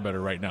at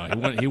Arbetter right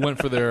now. He went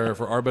for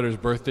Arbetter's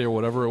birthday or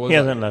whatever it was. He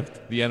hasn't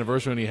left. The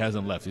anniversary, and he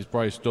hasn't left. He's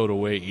probably stowed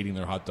away eating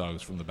their hot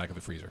dogs from the back of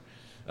the freezer.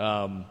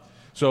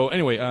 So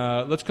anyway,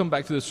 let's come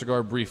back to the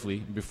cigar briefly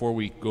before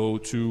we go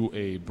to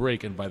a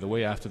break. And by the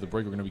way, after the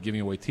break, we're going to be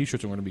giving away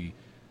T-shirts. And we're going to be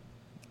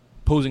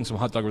posing some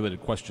hot dog related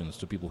questions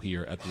to people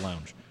here at the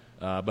lounge.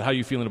 But how are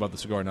you feeling about the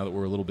cigar now that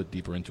we're a little bit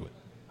deeper into it?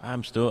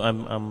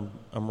 I'm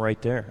right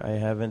there. I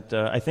haven't.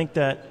 I think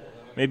that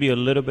maybe a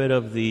little bit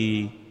of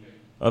the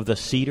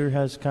cedar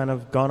has kind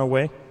of gone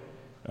away,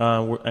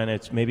 and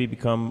it's maybe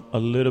become a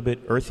little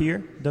bit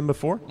earthier than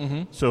before.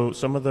 Mm-hmm. So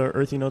some of the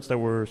earthy notes that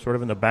were sort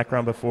of in the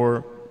background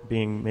before,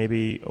 being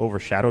maybe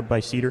overshadowed by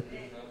cedar,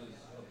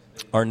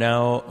 are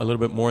now a little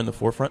bit more in the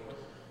forefront.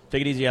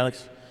 Take it easy,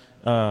 Alex.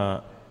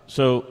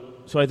 So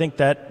I think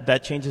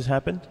that change has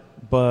happened,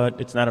 but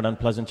it's not an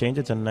unpleasant change.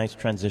 It's a nice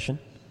transition.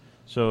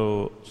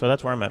 So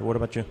that's where I'm at. What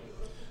about you?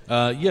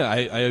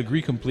 I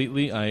agree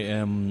completely. I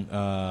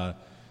am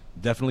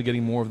definitely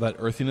getting more of that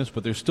earthiness,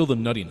 but there's still the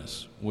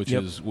nuttiness, which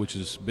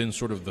has been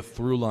sort of the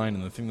through line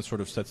and the thing that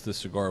sort of sets this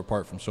cigar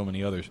apart from so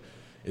many others.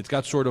 It's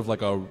got sort of like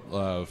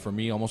for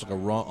me, almost like a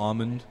raw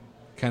almond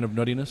kind of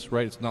nuttiness,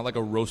 right? It's not like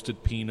a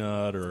roasted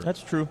peanut or...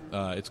 That's true.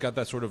 It's got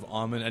that sort of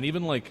almond, and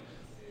even like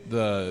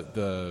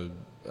the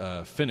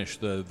finish,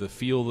 the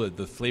feel,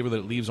 the flavor that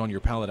it leaves on your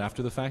palate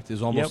after the fact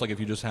is almost like if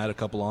you just had a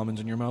couple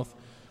almonds in your mouth.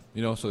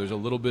 So there's a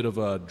little bit of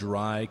a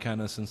dry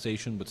kind of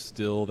sensation, but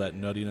still that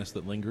nuttiness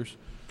that lingers.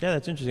 Yeah,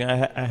 that's interesting.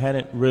 I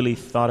hadn't really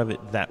thought of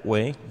it that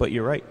way, but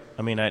you're right.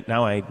 I mean,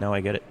 now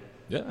I get it.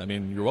 Yeah, I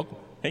mean, you're welcome.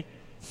 Hey.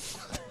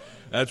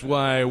 That's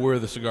why we're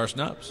the Cigar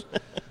Snobs.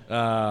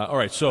 All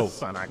right, so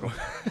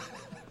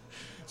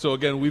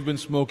again, we've been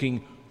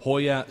smoking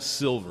Hoya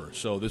Silver.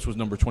 So this was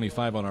number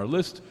 25 on our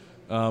list.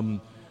 Why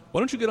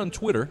don't you get on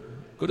Twitter?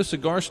 Go to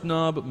Cigar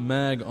Snob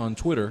Mag on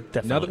Twitter.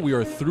 Definitely. Now that we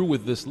are through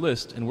with this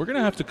list, and we're going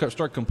to have to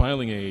start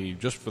compiling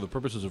just for the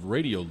purposes of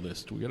radio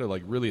list. We got to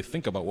really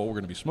think about what we're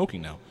going to be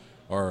smoking now.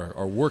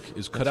 Our work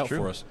is cut out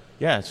for us.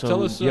 Yeah, so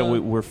tell us,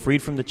 we're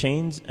freed from the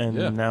chains,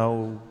 and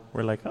now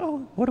we're like,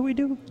 oh, what do we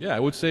do? Yeah, I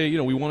would say,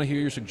 we want to hear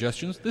your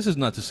suggestions. This is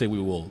not to say we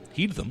will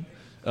heed them.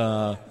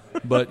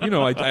 But,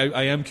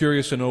 I am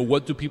curious to know,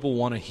 what do people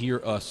want to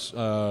hear us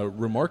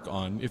remark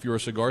on if you're a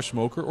cigar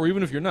smoker, or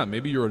even if you're not.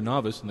 Maybe you're a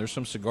novice and there's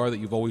some cigar that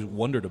you've always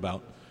wondered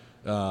about.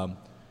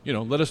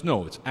 Let us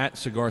know. It's at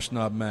Cigar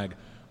Snob Mag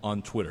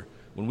on Twitter.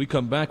 When we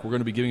come back, we're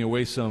going to be giving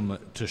away some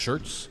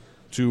T-shirts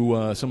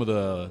to some of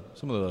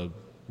the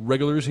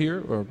regulars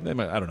here, or they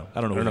might, I don't know. I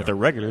don't know if they're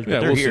regulars, but yeah,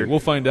 they're we'll here. See. We'll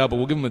find out, but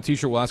we'll give them a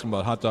T-shirt. We'll ask them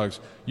about hot dogs.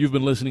 You've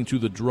been listening to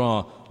The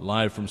Draw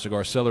live from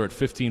Cigar Cellar at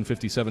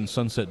 1557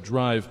 Sunset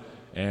Drive,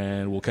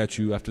 and we'll catch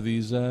you after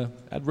these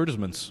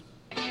advertisements.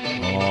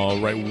 All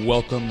right,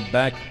 welcome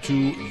back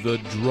to The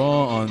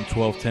Draw on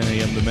 1210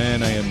 a.m. The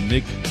Man. I am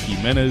Nick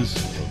Jimenez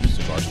of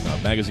Cigar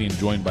Snob Magazine,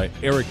 joined by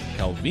Eric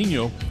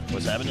Calvino.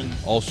 What's happening?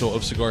 Also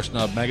of Cigar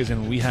Snob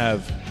Magazine. We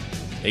have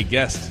a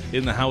guest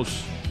in the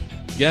house.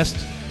 Guest,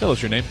 tell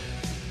us your name.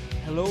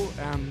 Hello,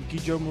 I'm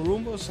Guillermo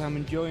Rumbos. I'm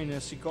enjoying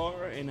a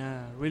cigar and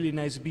a really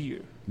nice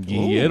beer.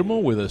 Guillermo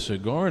with a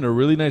cigar and a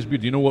really nice beer.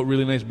 Do you know what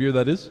really nice beer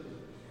that is?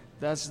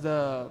 That's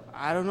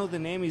I don't know the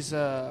name. Is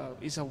that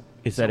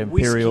Imperial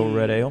whiskey.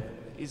 Red Ale?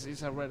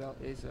 It's a red ale.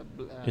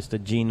 It's the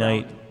G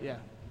Night. Yeah.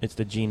 It's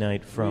the G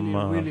Night from.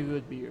 Really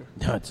good beer.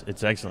 No,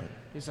 it's excellent,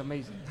 It's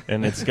amazing.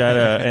 and it's got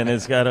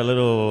a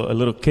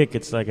little kick.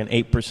 It's like an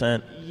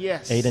 8%.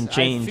 Yes. 8 and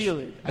change. I feel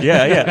it.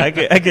 Yeah,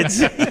 I could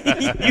see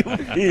you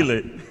feel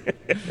it.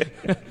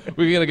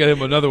 We gotta get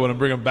him another one and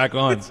bring him back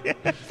on.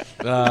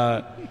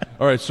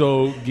 All right,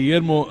 so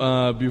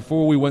Guillermo,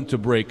 before we went to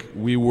break,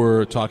 we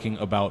were talking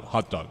about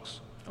hot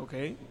dogs.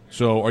 Okay.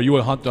 So, are you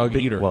a hot dog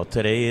eater? Well,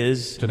 today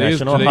is Today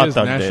National is Hot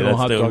Dog Day. National That's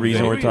Hot the Dog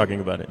reason Day. we're talking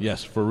about it.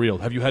 Yes, for real.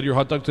 Have you had your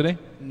hot dog today?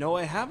 No,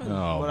 I haven't,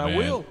 Oh, but man. I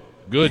will.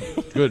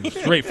 Good.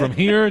 Straight from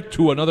here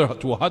to a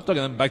hot dog and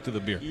then back to the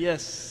beer.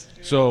 Yes.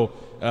 So,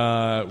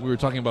 we were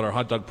talking about our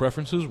hot dog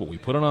preferences, what we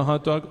put on a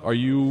hot dog. Do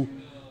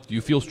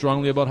you feel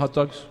strongly about hot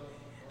dogs?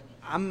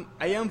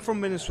 I am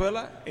from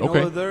Venezuela, and Okay.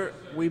 over there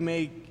we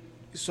make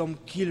some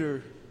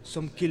killer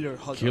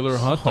hot dogs. Killer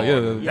hot dog.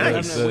 Yeah,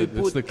 nice. it's We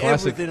the put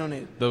classic. everything on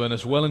it. The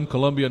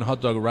Venezuelan-Colombian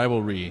hot dog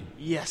rivalry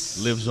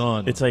Yes. lives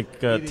on. It's like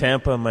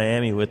Tampa,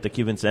 Miami with the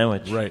Cuban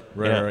sandwich. Right.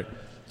 Yeah.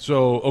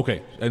 So,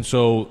 okay. And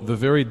so the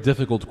very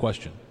difficult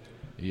question.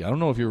 I don't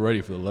know if you're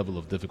ready for the level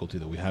of difficulty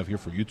that we have here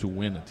for you to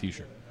win a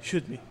T-shirt.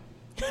 Shoot me.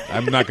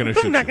 I'm not going to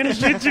shoot I'm not you. going to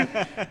shoot you.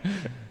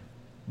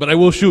 But I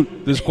will shoot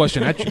this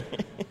question at you.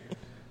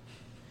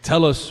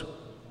 Tell us,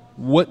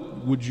 what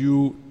would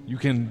you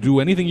can do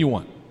anything you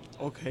want.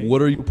 Okay.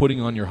 What are you putting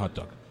on your hot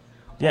dog?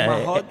 Yeah,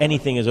 My hot-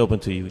 anything is open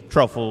to you.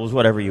 Truffles,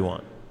 whatever you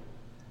want.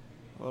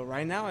 Well,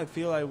 right now I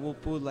feel I will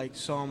put like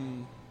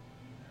some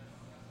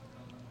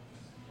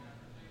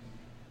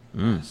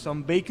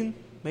bacon.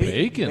 Maybe.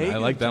 Bacon. I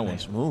like that one.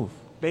 Nice move.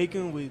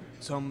 Bacon with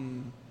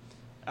some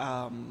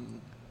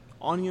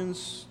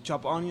onions,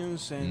 chopped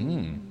onions,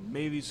 and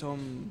maybe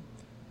some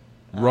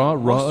Raw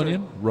mustard.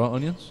 onion? Raw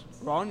onions?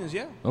 raw onions.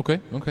 Yeah. Okay.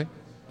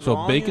 So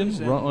Raw bacon,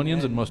 onions raw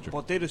onions, and mustard.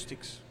 Potato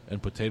sticks.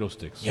 And potato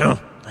sticks. Yeah,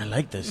 I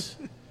like this.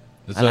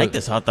 It's I like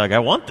this hot dog. I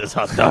want this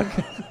hot dog.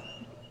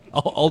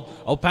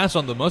 I'll pass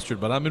on the mustard,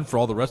 but I'm in for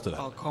all the rest of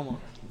that. Oh, come on.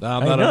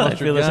 I'm I not know. a I mustard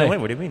feel the guy. same way.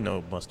 What do you mean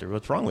no mustard?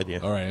 What's wrong with you?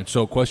 All right, and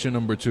so question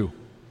number 2.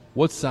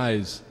 What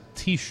size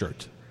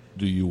T-shirt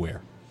do you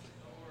wear?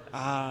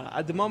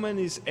 At the moment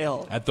it's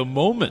L. At the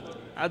moment,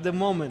 At the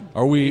moment,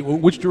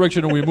 which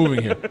direction are we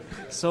moving here?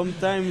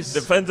 sometimes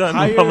Depends on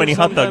higher, how many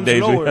hot dog sometimes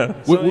days we lower.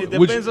 have. So Wh- it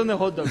which- depends on the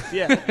hot dogs.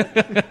 Yeah.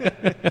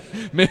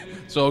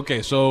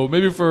 So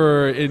maybe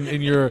for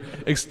in your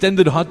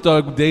extended hot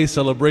dog day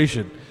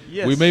celebration,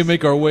 Yes. we may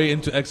make our way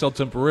into XL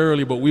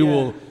temporarily, but we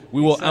will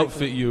exactly.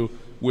 outfit you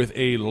with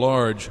a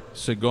large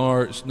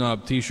Cigar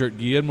Snob T-shirt.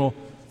 Guillermo,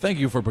 thank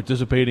you for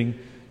participating.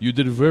 You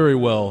did very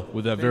well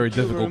with that very Thank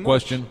you difficult much.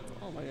 question.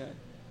 Oh my God.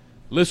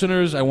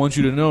 Listeners, I want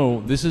you to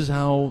know this is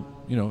how,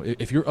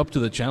 if you're up to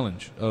the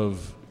challenge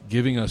of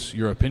giving us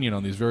your opinion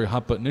on these very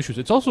hot button issues,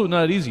 it's also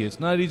not easy. It's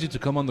not easy to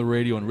come on the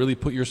radio and really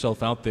put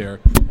yourself out there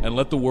and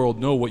let the world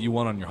know what you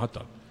want on your hot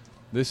dog.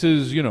 This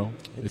is,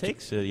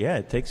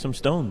 It takes some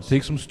stones.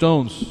 take some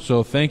stones.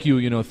 So thank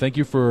you, thank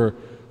you for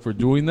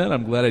doing that.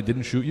 I'm glad I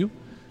didn't shoot you.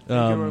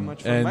 Thank you very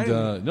much for inviting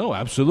me. No,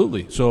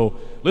 absolutely. So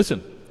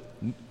listen,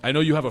 I know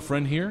you have a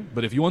friend here,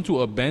 but if you want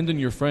to abandon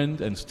your friend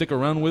and stick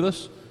around with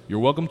us, you're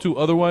welcome to.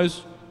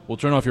 Otherwise, we'll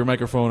turn off your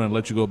microphone and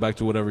let you go back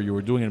to whatever you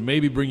were doing, and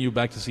maybe bring you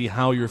back to see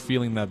how you're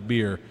feeling that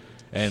beer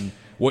and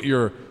what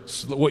your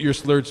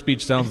slurred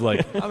speech sounds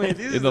like I mean,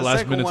 this is in the last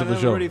second minutes one. of the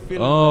I'm show. already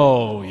feeling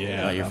Oh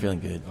yeah, Oh, you're feeling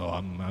good. Oh,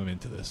 I'm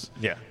into this.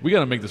 Yeah. We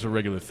got to make this a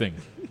regular thing.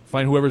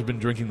 Find whoever's been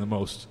drinking the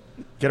most.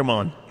 Get them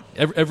on.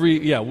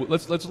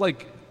 Let's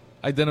like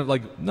identify,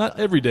 like, not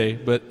every day,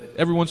 but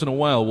every once in a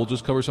while we'll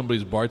just cover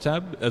somebody's bar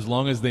tab as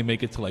long as they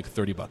make it to like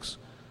 $30.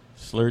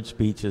 Slurred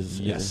speech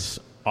is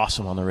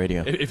awesome on the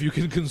radio. If you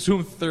can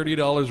consume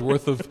 $30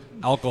 worth of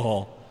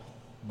alcohol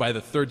by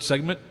the third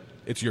segment,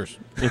 it's yours.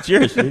 It's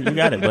yours. You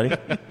got it, buddy.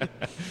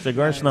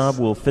 Cigar Snob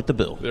will fit the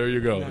bill. There you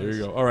go. There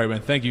you go. All right,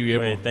 man. Thank you,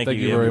 Gabriel. Right, thank you,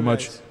 very Gabriel.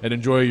 much, Nice. and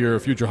enjoy your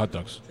future hot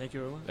dogs Thank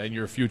you very much. and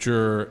your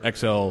future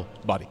XL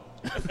body.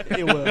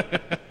 It will.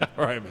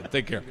 All right, man.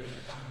 Take care.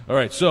 All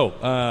right, so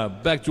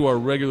back to our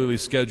regularly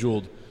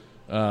scheduled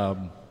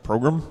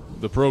Program?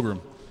 the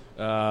program.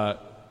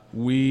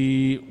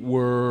 We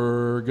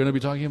were going to be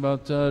talking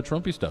about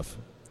Trumpy stuff.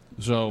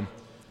 So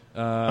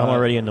I'm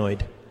already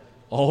annoyed.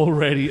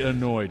 already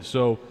annoyed.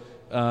 So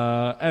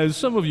as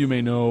some of you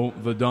may know,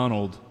 the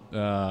Donald,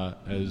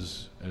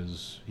 as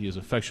he is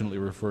affectionately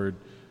referred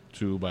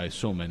to by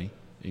so many,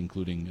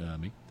 including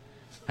me,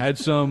 had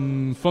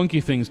some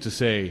funky things to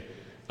say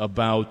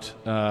about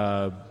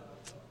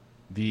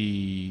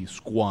the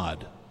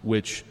squad,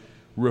 which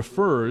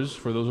refers,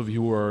 for those of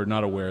you who are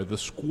not aware, the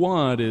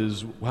squad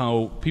is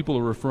how people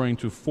are referring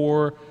to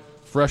 4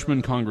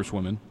 freshman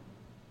congresswomen.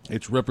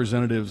 It's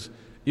Representatives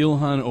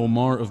Ilhan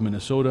Omar of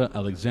Minnesota,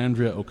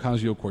 Alexandria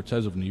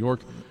Ocasio-Cortez of New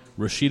York,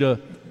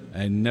 Rashida,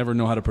 I never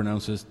know how to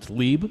pronounce this,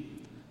 Tlaib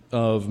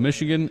of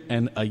Michigan,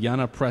 and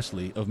Ayanna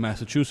Pressley of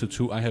Massachusetts,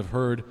 who I have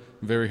heard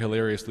very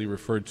hilariously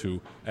referred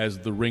to as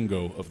the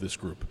Ringo of this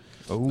group.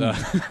 Oh, The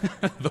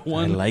I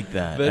one like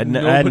that. that I hadn't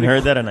nobody-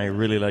 heard that, and I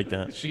really like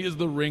that. She is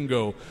the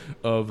Ringo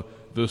of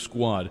the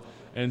squad.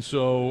 And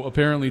so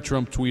apparently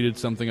Trump tweeted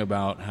something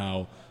about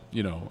how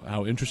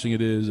how interesting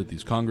it is that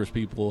these Congress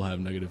people have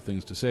negative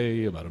things to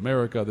say about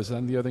America, this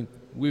and the other thing.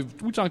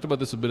 We talked about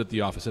this a bit at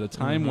the office at a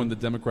time when the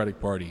Democratic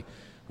Party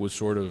was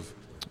sort of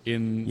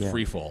in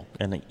free fall.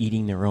 And like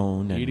eating their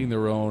own.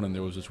 And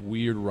there was this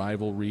weird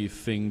rivalry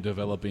thing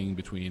developing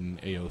between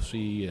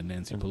AOC and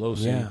Nancy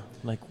Pelosi. Yeah,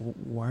 like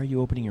why are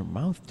you opening your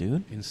mouth,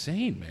 dude?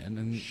 Insane, man.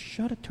 And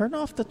shut it. Turn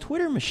off the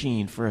Twitter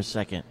machine for a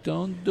second.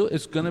 Don't do it.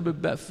 It's going to be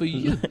bad for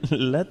you.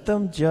 Let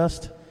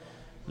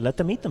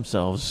them eat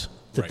themselves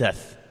to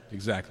death.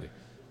 Exactly.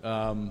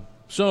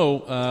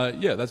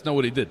 That's not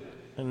what he did.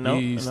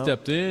 He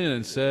stepped in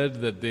and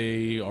said that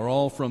they are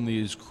all from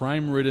these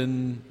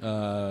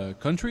crime-ridden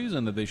countries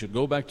and that they should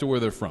go back to where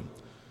they're from.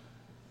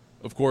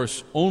 Of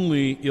course,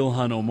 only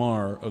Ilhan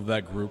Omar of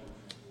that group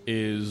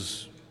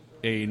is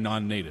a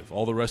non-native.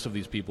 All the rest of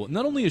these people,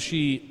 not only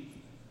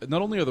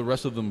are the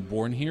rest of them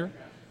born here,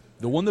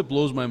 the one that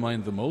blows my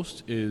mind the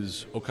most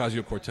is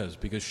Ocasio-Cortez,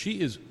 because she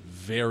is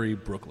very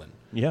Brooklyn.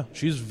 Yeah.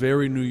 She's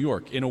very New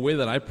York in a way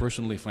that I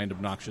personally find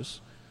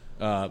obnoxious.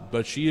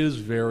 But she is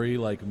very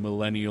like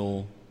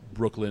millennial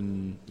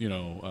Brooklyn,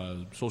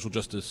 social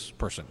justice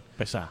person.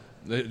 Pesa.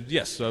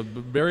 Yes,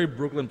 very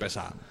Brooklyn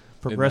pesa.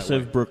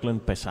 Progressive Brooklyn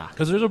pesa.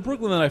 Because there's a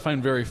Brooklyn that I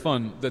find very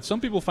fun that some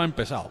people find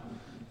pesado.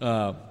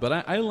 But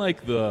I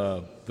like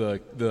the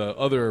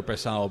other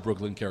pesado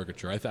Brooklyn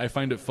caricature. I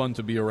find it fun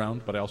to be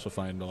around, but I also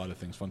find a lot of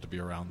things fun to be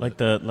around. Like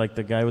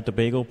the guy with the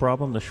bagel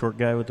problem, the short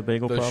guy with the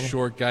bagel problem. The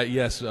short guy,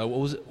 yes.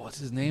 What's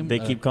his name? They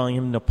keep calling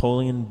him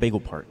Napoleon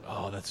Bagel Part.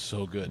 Oh, that's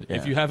so good. Yeah.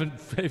 If you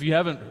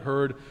haven't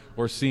heard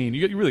or seen,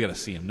 you really got to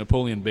see him.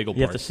 Napoleon Bagel Part.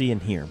 You have to see and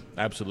hear.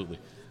 Absolutely.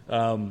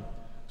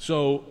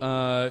 So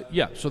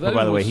that.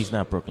 By the way, he's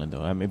not Brooklyn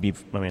though. I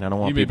don't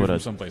want people to.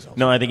 Someplace else.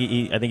 No, I think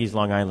he's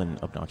Long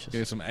Island obnoxious.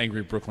 There's some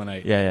angry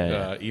Brooklynite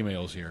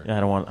emails here. Yeah, I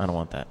don't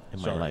want that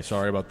in my life.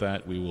 Sorry about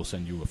that. We will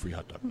send you a free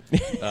hot dog,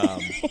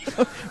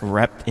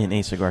 wrapped in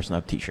a Cigar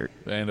Snob T-shirt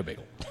and a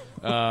bagel.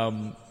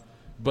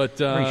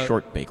 Very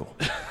short bagel.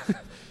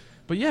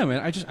 But yeah,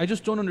 man, I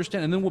just don't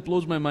understand. And then what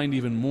blows my mind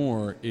even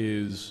more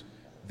is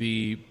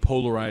the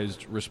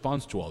polarized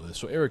response to all this.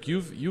 So Eric,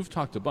 you've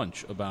talked a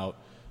bunch about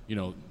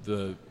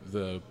the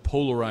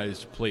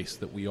polarized place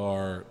that we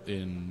are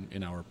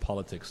in our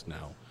politics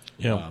now.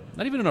 Yeah.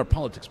 Not even in our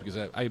politics, because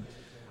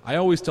I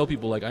always tell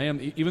people, like, I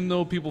am, even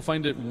though people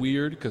find it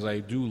weird, because I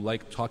do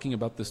like talking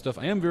about this stuff,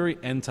 I am very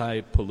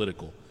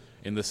anti-political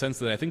in the sense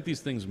that I think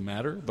these things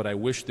matter, but I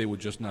wish they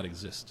would just not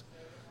exist.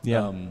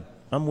 Yeah,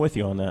 I'm with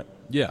you on that.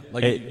 Yeah,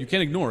 like you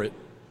can't ignore it,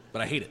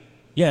 but I hate it.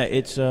 Yeah,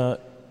 it's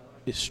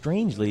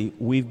strangely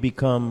we've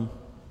become,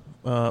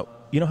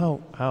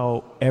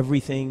 how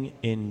everything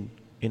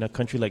in a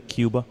country like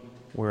Cuba,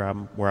 where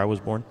I was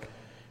born,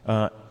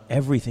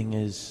 everything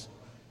is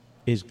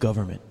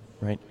government,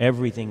 right?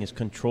 Everything is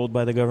controlled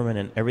by the government,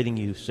 and everything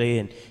you say,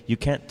 and you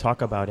can't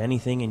talk about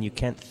anything, and you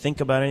can't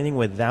think about anything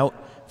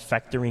without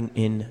factoring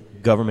in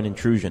government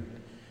intrusion.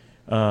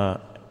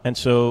 And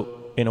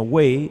so, in a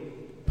way,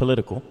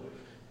 political.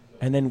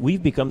 And then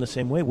we've become the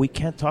same way. We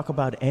can't talk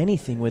about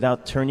anything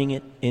without turning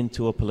it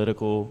into a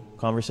political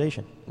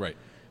conversation. Right.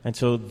 And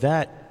so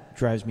that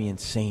drives me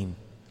insane.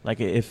 Like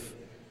if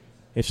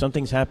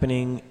something's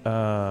happening,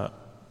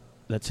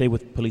 let's say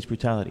with police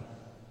brutality,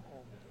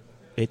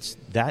 it's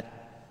that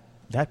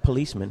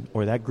policeman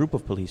or that group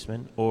of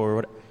policemen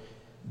or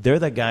they're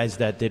the guys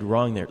that did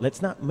wrong there.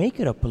 Let's not make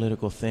it a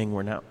political thing.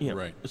 We're not,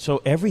 right.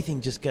 So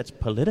everything just gets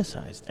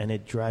politicized, and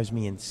it drives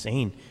me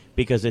insane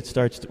because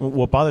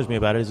what bothers me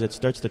about it is it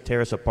starts to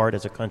tear us apart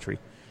as a country.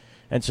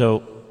 And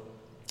so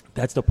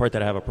that's the part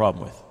that I have a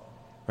problem with,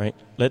 right?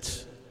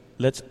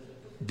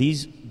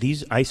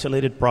 These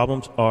isolated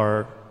problems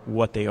are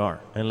what they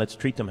are, and let's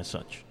treat them as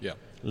such. Yeah.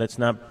 Let's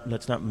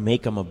not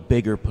make them a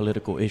bigger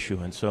political issue.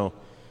 And so,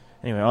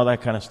 anyway, all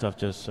that kind of stuff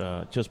just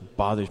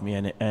bothers me,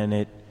 and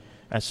it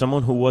as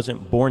someone who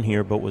wasn't born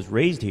here but was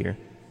raised here,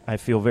 I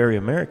feel very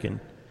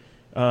American.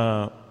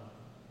 That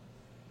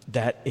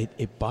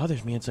it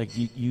bothers me. It's like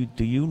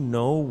do you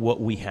know what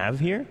we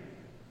have here?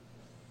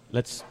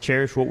 Let's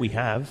cherish what we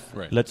have.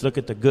 Right. Let's look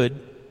at the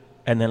good,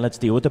 and then let's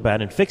deal with the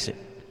bad and fix it.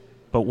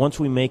 But once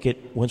we make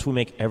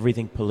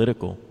everything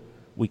political,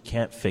 we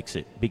can't fix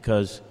it,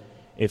 because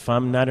if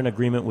I'm not in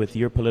agreement with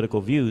your political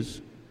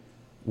views,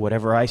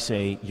 whatever I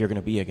say, you're going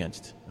to be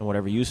against. And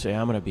whatever you say,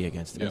 I'm going to be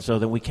against. Yeah. And so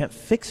then we can't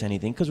fix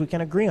anything because we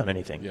can't agree on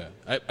anything. Yeah.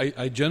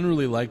 I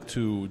generally like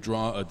to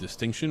draw a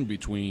distinction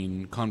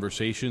between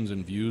conversations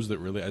and views that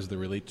really, as they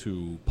relate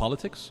to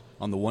politics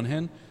on the one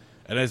hand,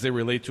 and as they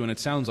relate to, and it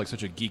sounds like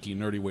such a geeky,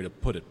 nerdy way to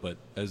put it, but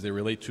as they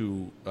relate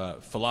to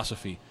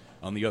philosophy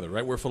on the other,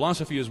 right? Where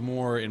philosophy is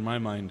more, in my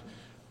mind,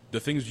 the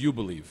things you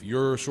believe,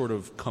 your sort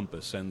of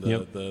compass, and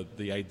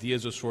the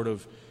ideas of sort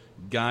of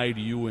guide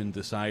you in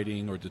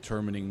deciding or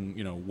determining,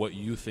 what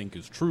you think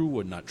is true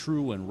and not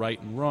true and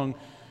right and wrong.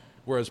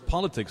 Whereas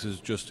politics is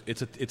just,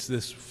 it's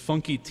this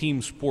funky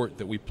team sport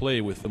that we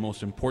play with the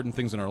most important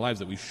things in our lives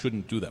that we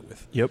shouldn't do that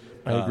with. Yep,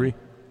 I agree.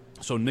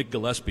 So Nick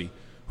Gillespie,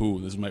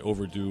 this is my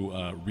overdue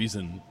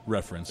Reason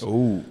reference.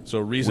 Oh, so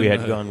Reason, we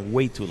had gone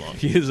way too long.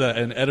 He is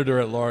an editor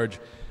at large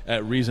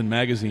at Reason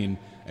Magazine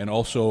and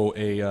also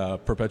a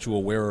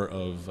perpetual wearer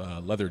of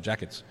leather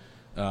jackets,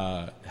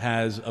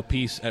 has a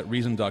piece at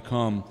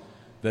Reason.com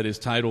that is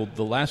titled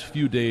 "The Last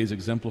Few Days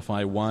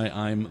Exemplify Why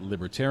I'm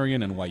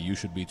Libertarian and Why You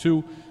Should Be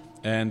Too."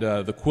 And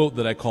the quote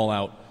that I call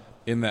out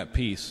in that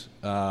piece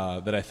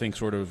that I think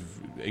sort of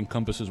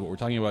encompasses what we're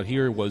talking about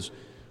here was,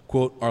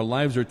 quote, "Our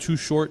lives are too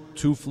short,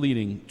 too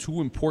fleeting,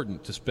 too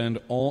important to spend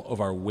all of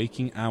our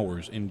waking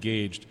hours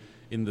engaged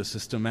in the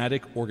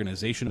systematic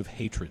organization of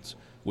hatreds,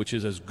 which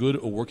is as good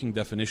a working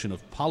definition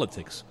of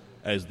politics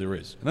as there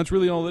is." And that's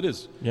really all it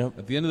is. Yep.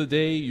 At the end of the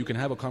day, you can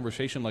have a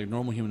conversation like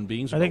normal human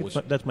beings. I think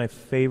that's my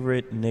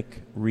favorite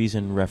Nick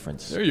Reason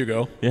reference. There you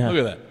go. Yeah.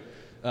 Look at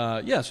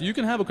that. So you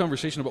can have a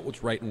conversation about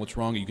what's right and what's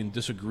wrong. You can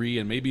disagree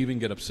and maybe even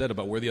get upset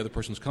about where the other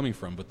person's coming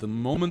from. But the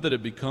moment that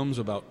it becomes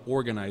about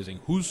organizing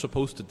who's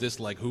supposed to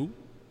dislike who,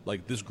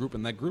 like this group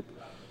and that group,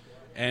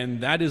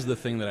 and that is the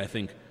thing that I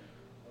think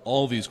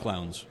all these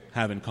clowns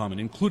have in common,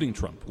 including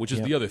Trump, which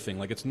is the other thing.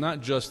 Like, it's not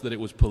just that it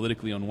was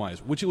politically unwise,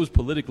 which it was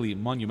politically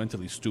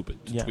monumentally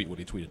stupid to tweet what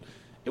he tweeted.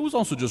 It was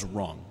also just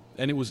wrong,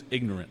 and it was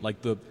ignorant. Like,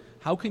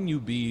 how can you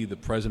be the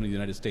president of the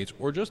United States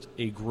or just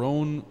a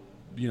grown,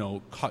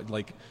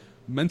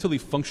 mentally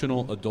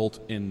functional adult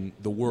in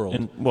the world?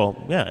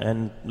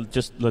 And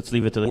just let's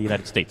leave it to the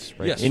United States,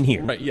 right? Yes, in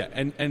here. Right, yeah,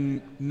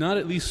 and not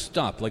at least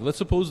stop. Like, let's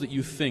suppose that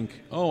you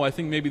think, I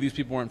think maybe these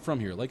people aren't from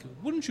here. Like,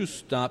 wouldn't you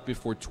stop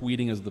before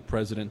tweeting as the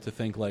president to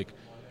think, like,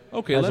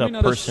 okay, as let me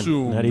not person,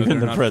 assume not that even they're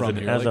the not president,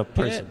 from here. as like, a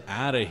person. Get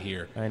out of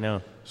here. I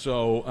know.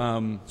 So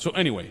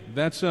anyway,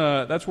 that's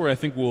where I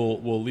think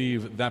we'll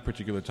leave that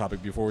particular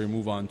topic before we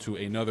move on to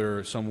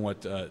another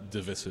somewhat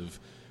divisive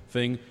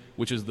thing,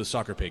 which is the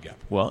soccer pay gap.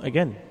 Well,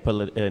 again,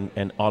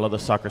 and all of the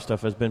soccer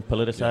stuff has been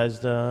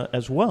politicized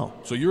as well.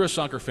 So you're a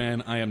soccer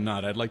fan. I am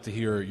not. I'd like to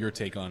hear your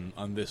take on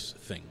this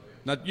thing.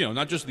 Not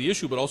just the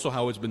issue, but also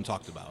how it's been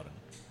talked about.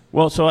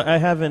 Well, so I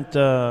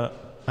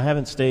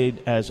haven't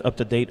stayed as up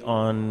to date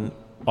on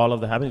all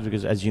of the happenings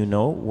because, as you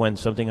know, when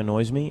something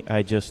annoys me,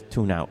 I just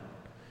tune out.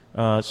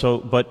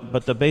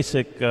 But the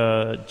basic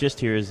gist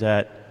here is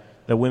that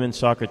the women's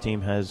soccer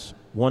team has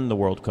won the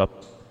World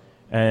Cup,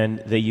 and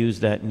they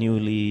use that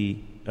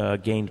newly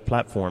gained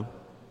platform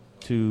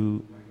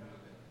to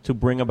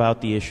bring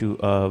about the issue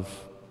of,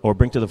 or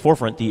bring to the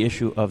forefront the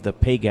issue of the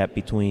pay gap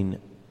between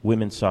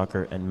women's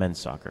soccer and men's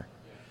soccer.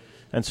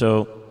 And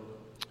so,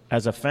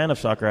 as a fan of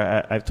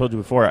soccer, I've told you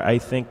before, I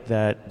think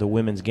that the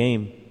women's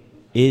game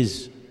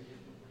is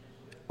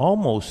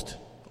almost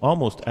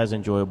as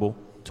enjoyable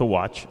to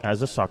watch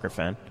as a soccer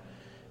fan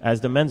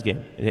as the men's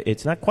game.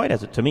 It's not quite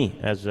as, to me,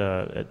 as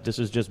this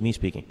is just me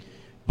speaking.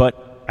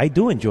 But I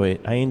do enjoy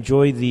it. I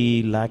enjoy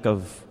the lack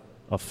of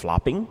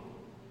flopping.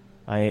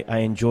 I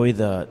enjoy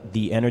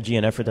the energy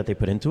and effort that they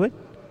put into it.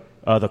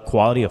 The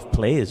quality of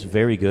play is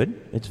very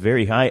good. It's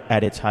very high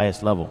at its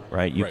highest level,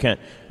 right? You can't.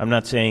 I'm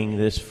not saying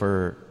this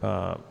for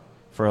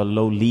a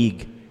low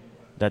league.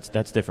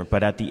 That's different.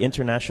 But at the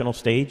international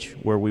stage,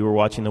 where we were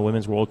watching the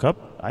Women's World Cup,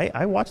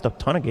 I watched a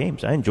ton of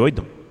games. I enjoyed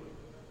them.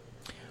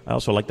 I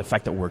also like the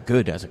fact that we're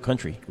good as a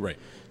country. Right.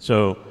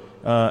 So,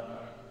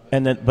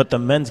 but the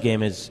men's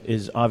game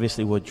is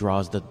obviously what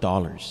draws the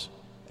dollars,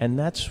 and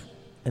that's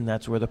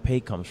where the pay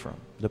comes from.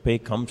 The pay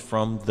comes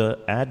from the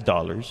ad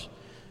dollars,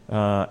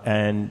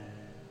 and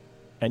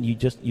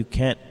you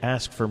can't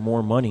ask for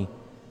more money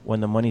when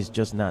the money's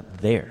just not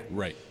there.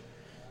 Right.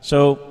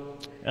 So,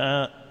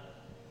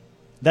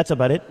 that's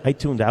about it. I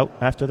tuned out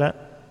after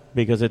that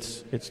because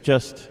it's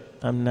just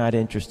I'm not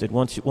interested.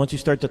 Once you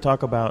start to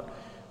talk about,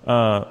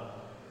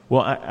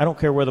 I don't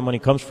care where the money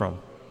comes from,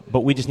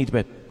 but we just need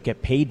to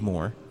get paid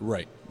more.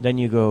 Right. Then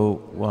you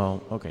go,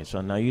 well, okay, so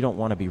now you don't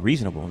want to be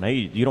reasonable. Now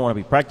you don't want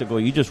to be practical.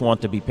 You just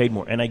want to be paid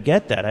more. And I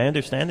get that. I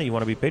understand that you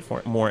want to be paid for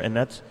it more, and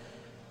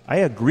I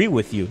agree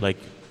with you. Like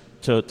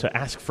to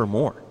ask for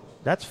more,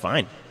 that's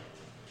fine.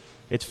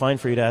 It's fine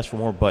for you to ask for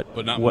more,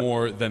 but not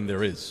more than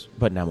there is.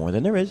 But not more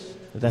than there is.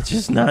 That's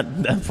just not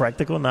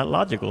practical, not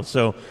logical.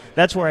 So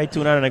that's where I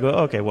tune out and I go,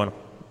 okay, well,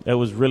 it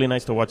was really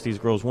nice to watch these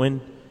girls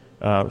win.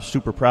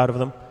 Super proud of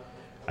them.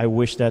 I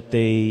wish that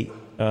they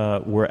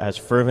were as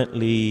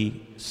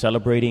fervently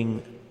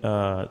celebrating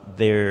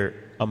their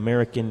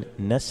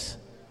Americanness,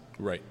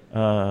 right?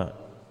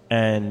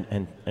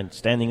 And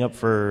standing up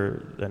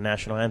for the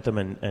national anthem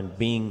and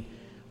being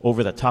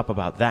over the top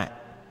about that.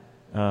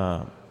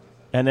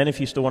 And then if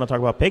you still want to talk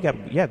about pay gap,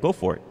 yeah, go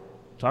for it.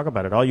 Talk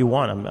about it all you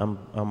want.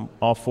 I'm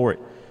all for it.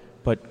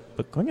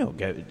 But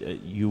coño,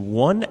 you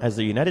won as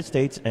the United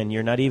States, and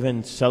you're not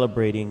even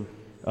celebrating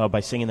by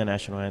singing the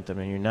national anthem,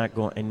 and you're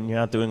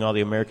not doing all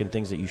the American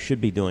things that you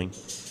should be doing.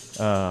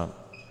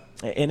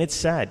 And it's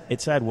sad.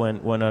 It's sad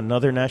when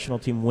another national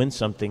team wins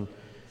something,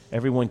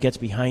 everyone gets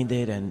behind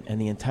it,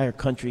 and the entire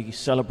country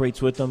celebrates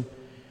with them.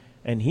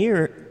 And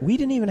here, we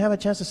didn't even have a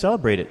chance to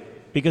celebrate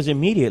it because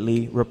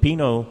immediately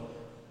Rapinoe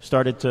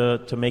started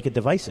to make it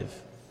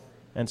divisive.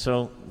 And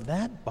so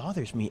that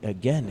bothers me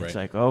again. Right. It's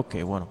like,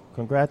 okay, well,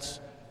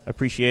 congrats.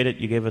 Appreciate it.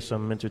 You gave us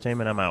some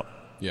entertainment. I'm out.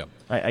 Yeah.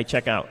 I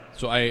check out.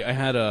 So I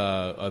had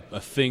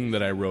a thing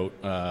that I wrote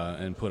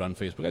and put on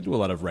Facebook. I do a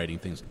lot of writing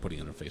things and putting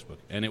it on Facebook.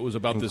 And it was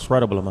about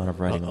Incredible amount of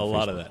writing a on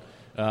lot Facebook. of that.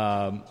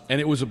 And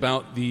it was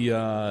about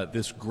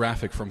this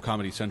graphic from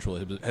Comedy Central.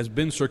 It has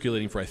been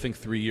circulating for, I think,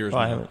 3 years Oh,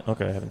 now.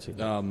 I haven't seen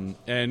that.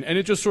 And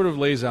it just sort of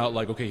lays out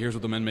like, okay, here's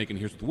what the men make and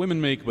here's what the women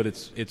make, but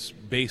it's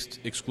based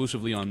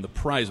exclusively on the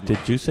prize money.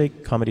 Did you say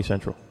Comedy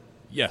Central?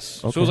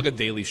 Yes. Okay. So it was like a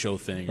Daily Show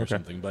thing or Okay.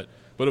 something. But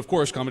of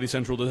course, Comedy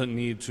Central doesn't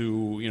need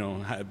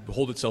to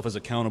hold itself as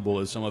accountable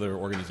as some other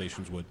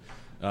organizations would.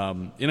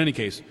 In any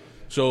case,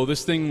 so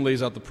this thing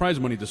lays out the prize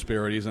money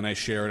disparities, and I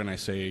share it and I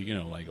say,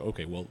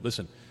 okay, well,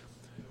 listen,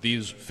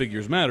 these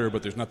figures matter,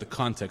 but there's not the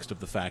context of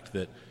the fact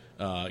that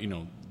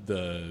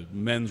the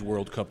men's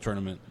World Cup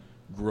tournament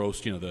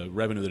grossed, the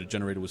revenue that it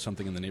generated was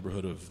something in the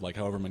neighborhood of like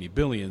however many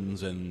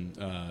billions, and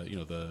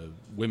the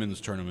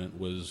women's tournament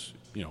was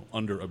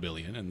under $1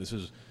 billion, and this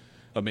is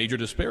a major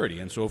disparity,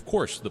 and so of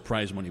course the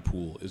prize money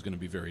pool is going to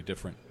be very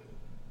different.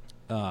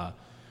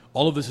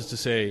 All of this is to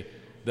say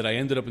that I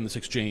ended up in this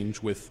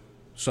exchange with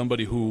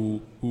somebody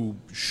who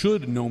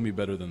should know me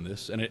better than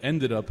this, and it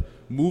ended up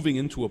moving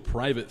into a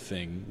private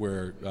thing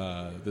where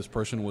this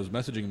person was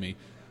messaging me,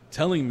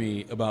 telling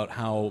me about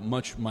how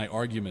much my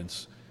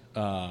arguments,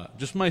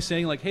 just my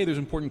saying like, hey, there's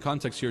important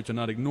context here to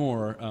not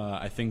ignore,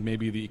 I think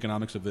maybe the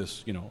economics of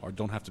this,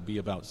 don't have to be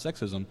about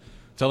sexism,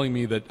 telling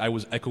me that I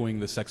was echoing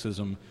the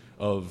sexism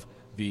of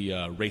the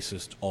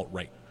racist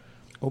alt-right.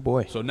 Oh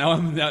boy. So now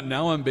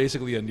I'm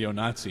basically a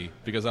neo-Nazi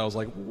because I was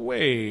like,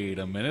 wait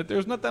a minute,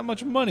 there's not that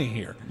much money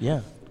here.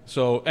 Yeah.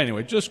 So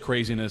anyway, just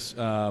craziness,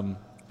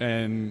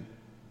 and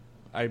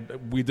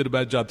we did a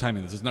bad job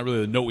timing this. It's not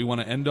really the note we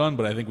want to end on,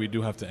 but I think we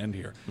do have to end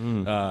here.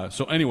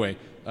 So anyway,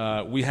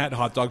 we had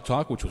Hot Dog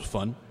Talk, which was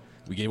fun.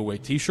 We gave away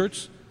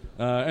T-shirts.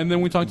 And then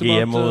we talked about...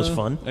 Guillermo was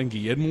fun. And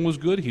Guillermo was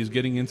good. He's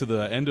getting into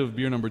the end of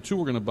beer number 2.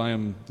 We're going to buy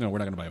him... No, we're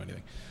not going to buy him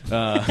anything.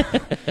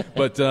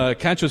 But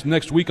catch us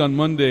next week on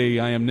Monday.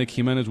 I am Nick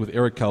Jimenez with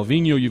Eric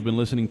Calvino. You've been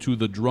listening to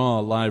The Draw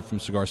live from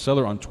Cigar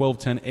Cellar on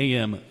 1210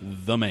 AM.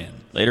 The Man.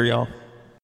 Later, y'all.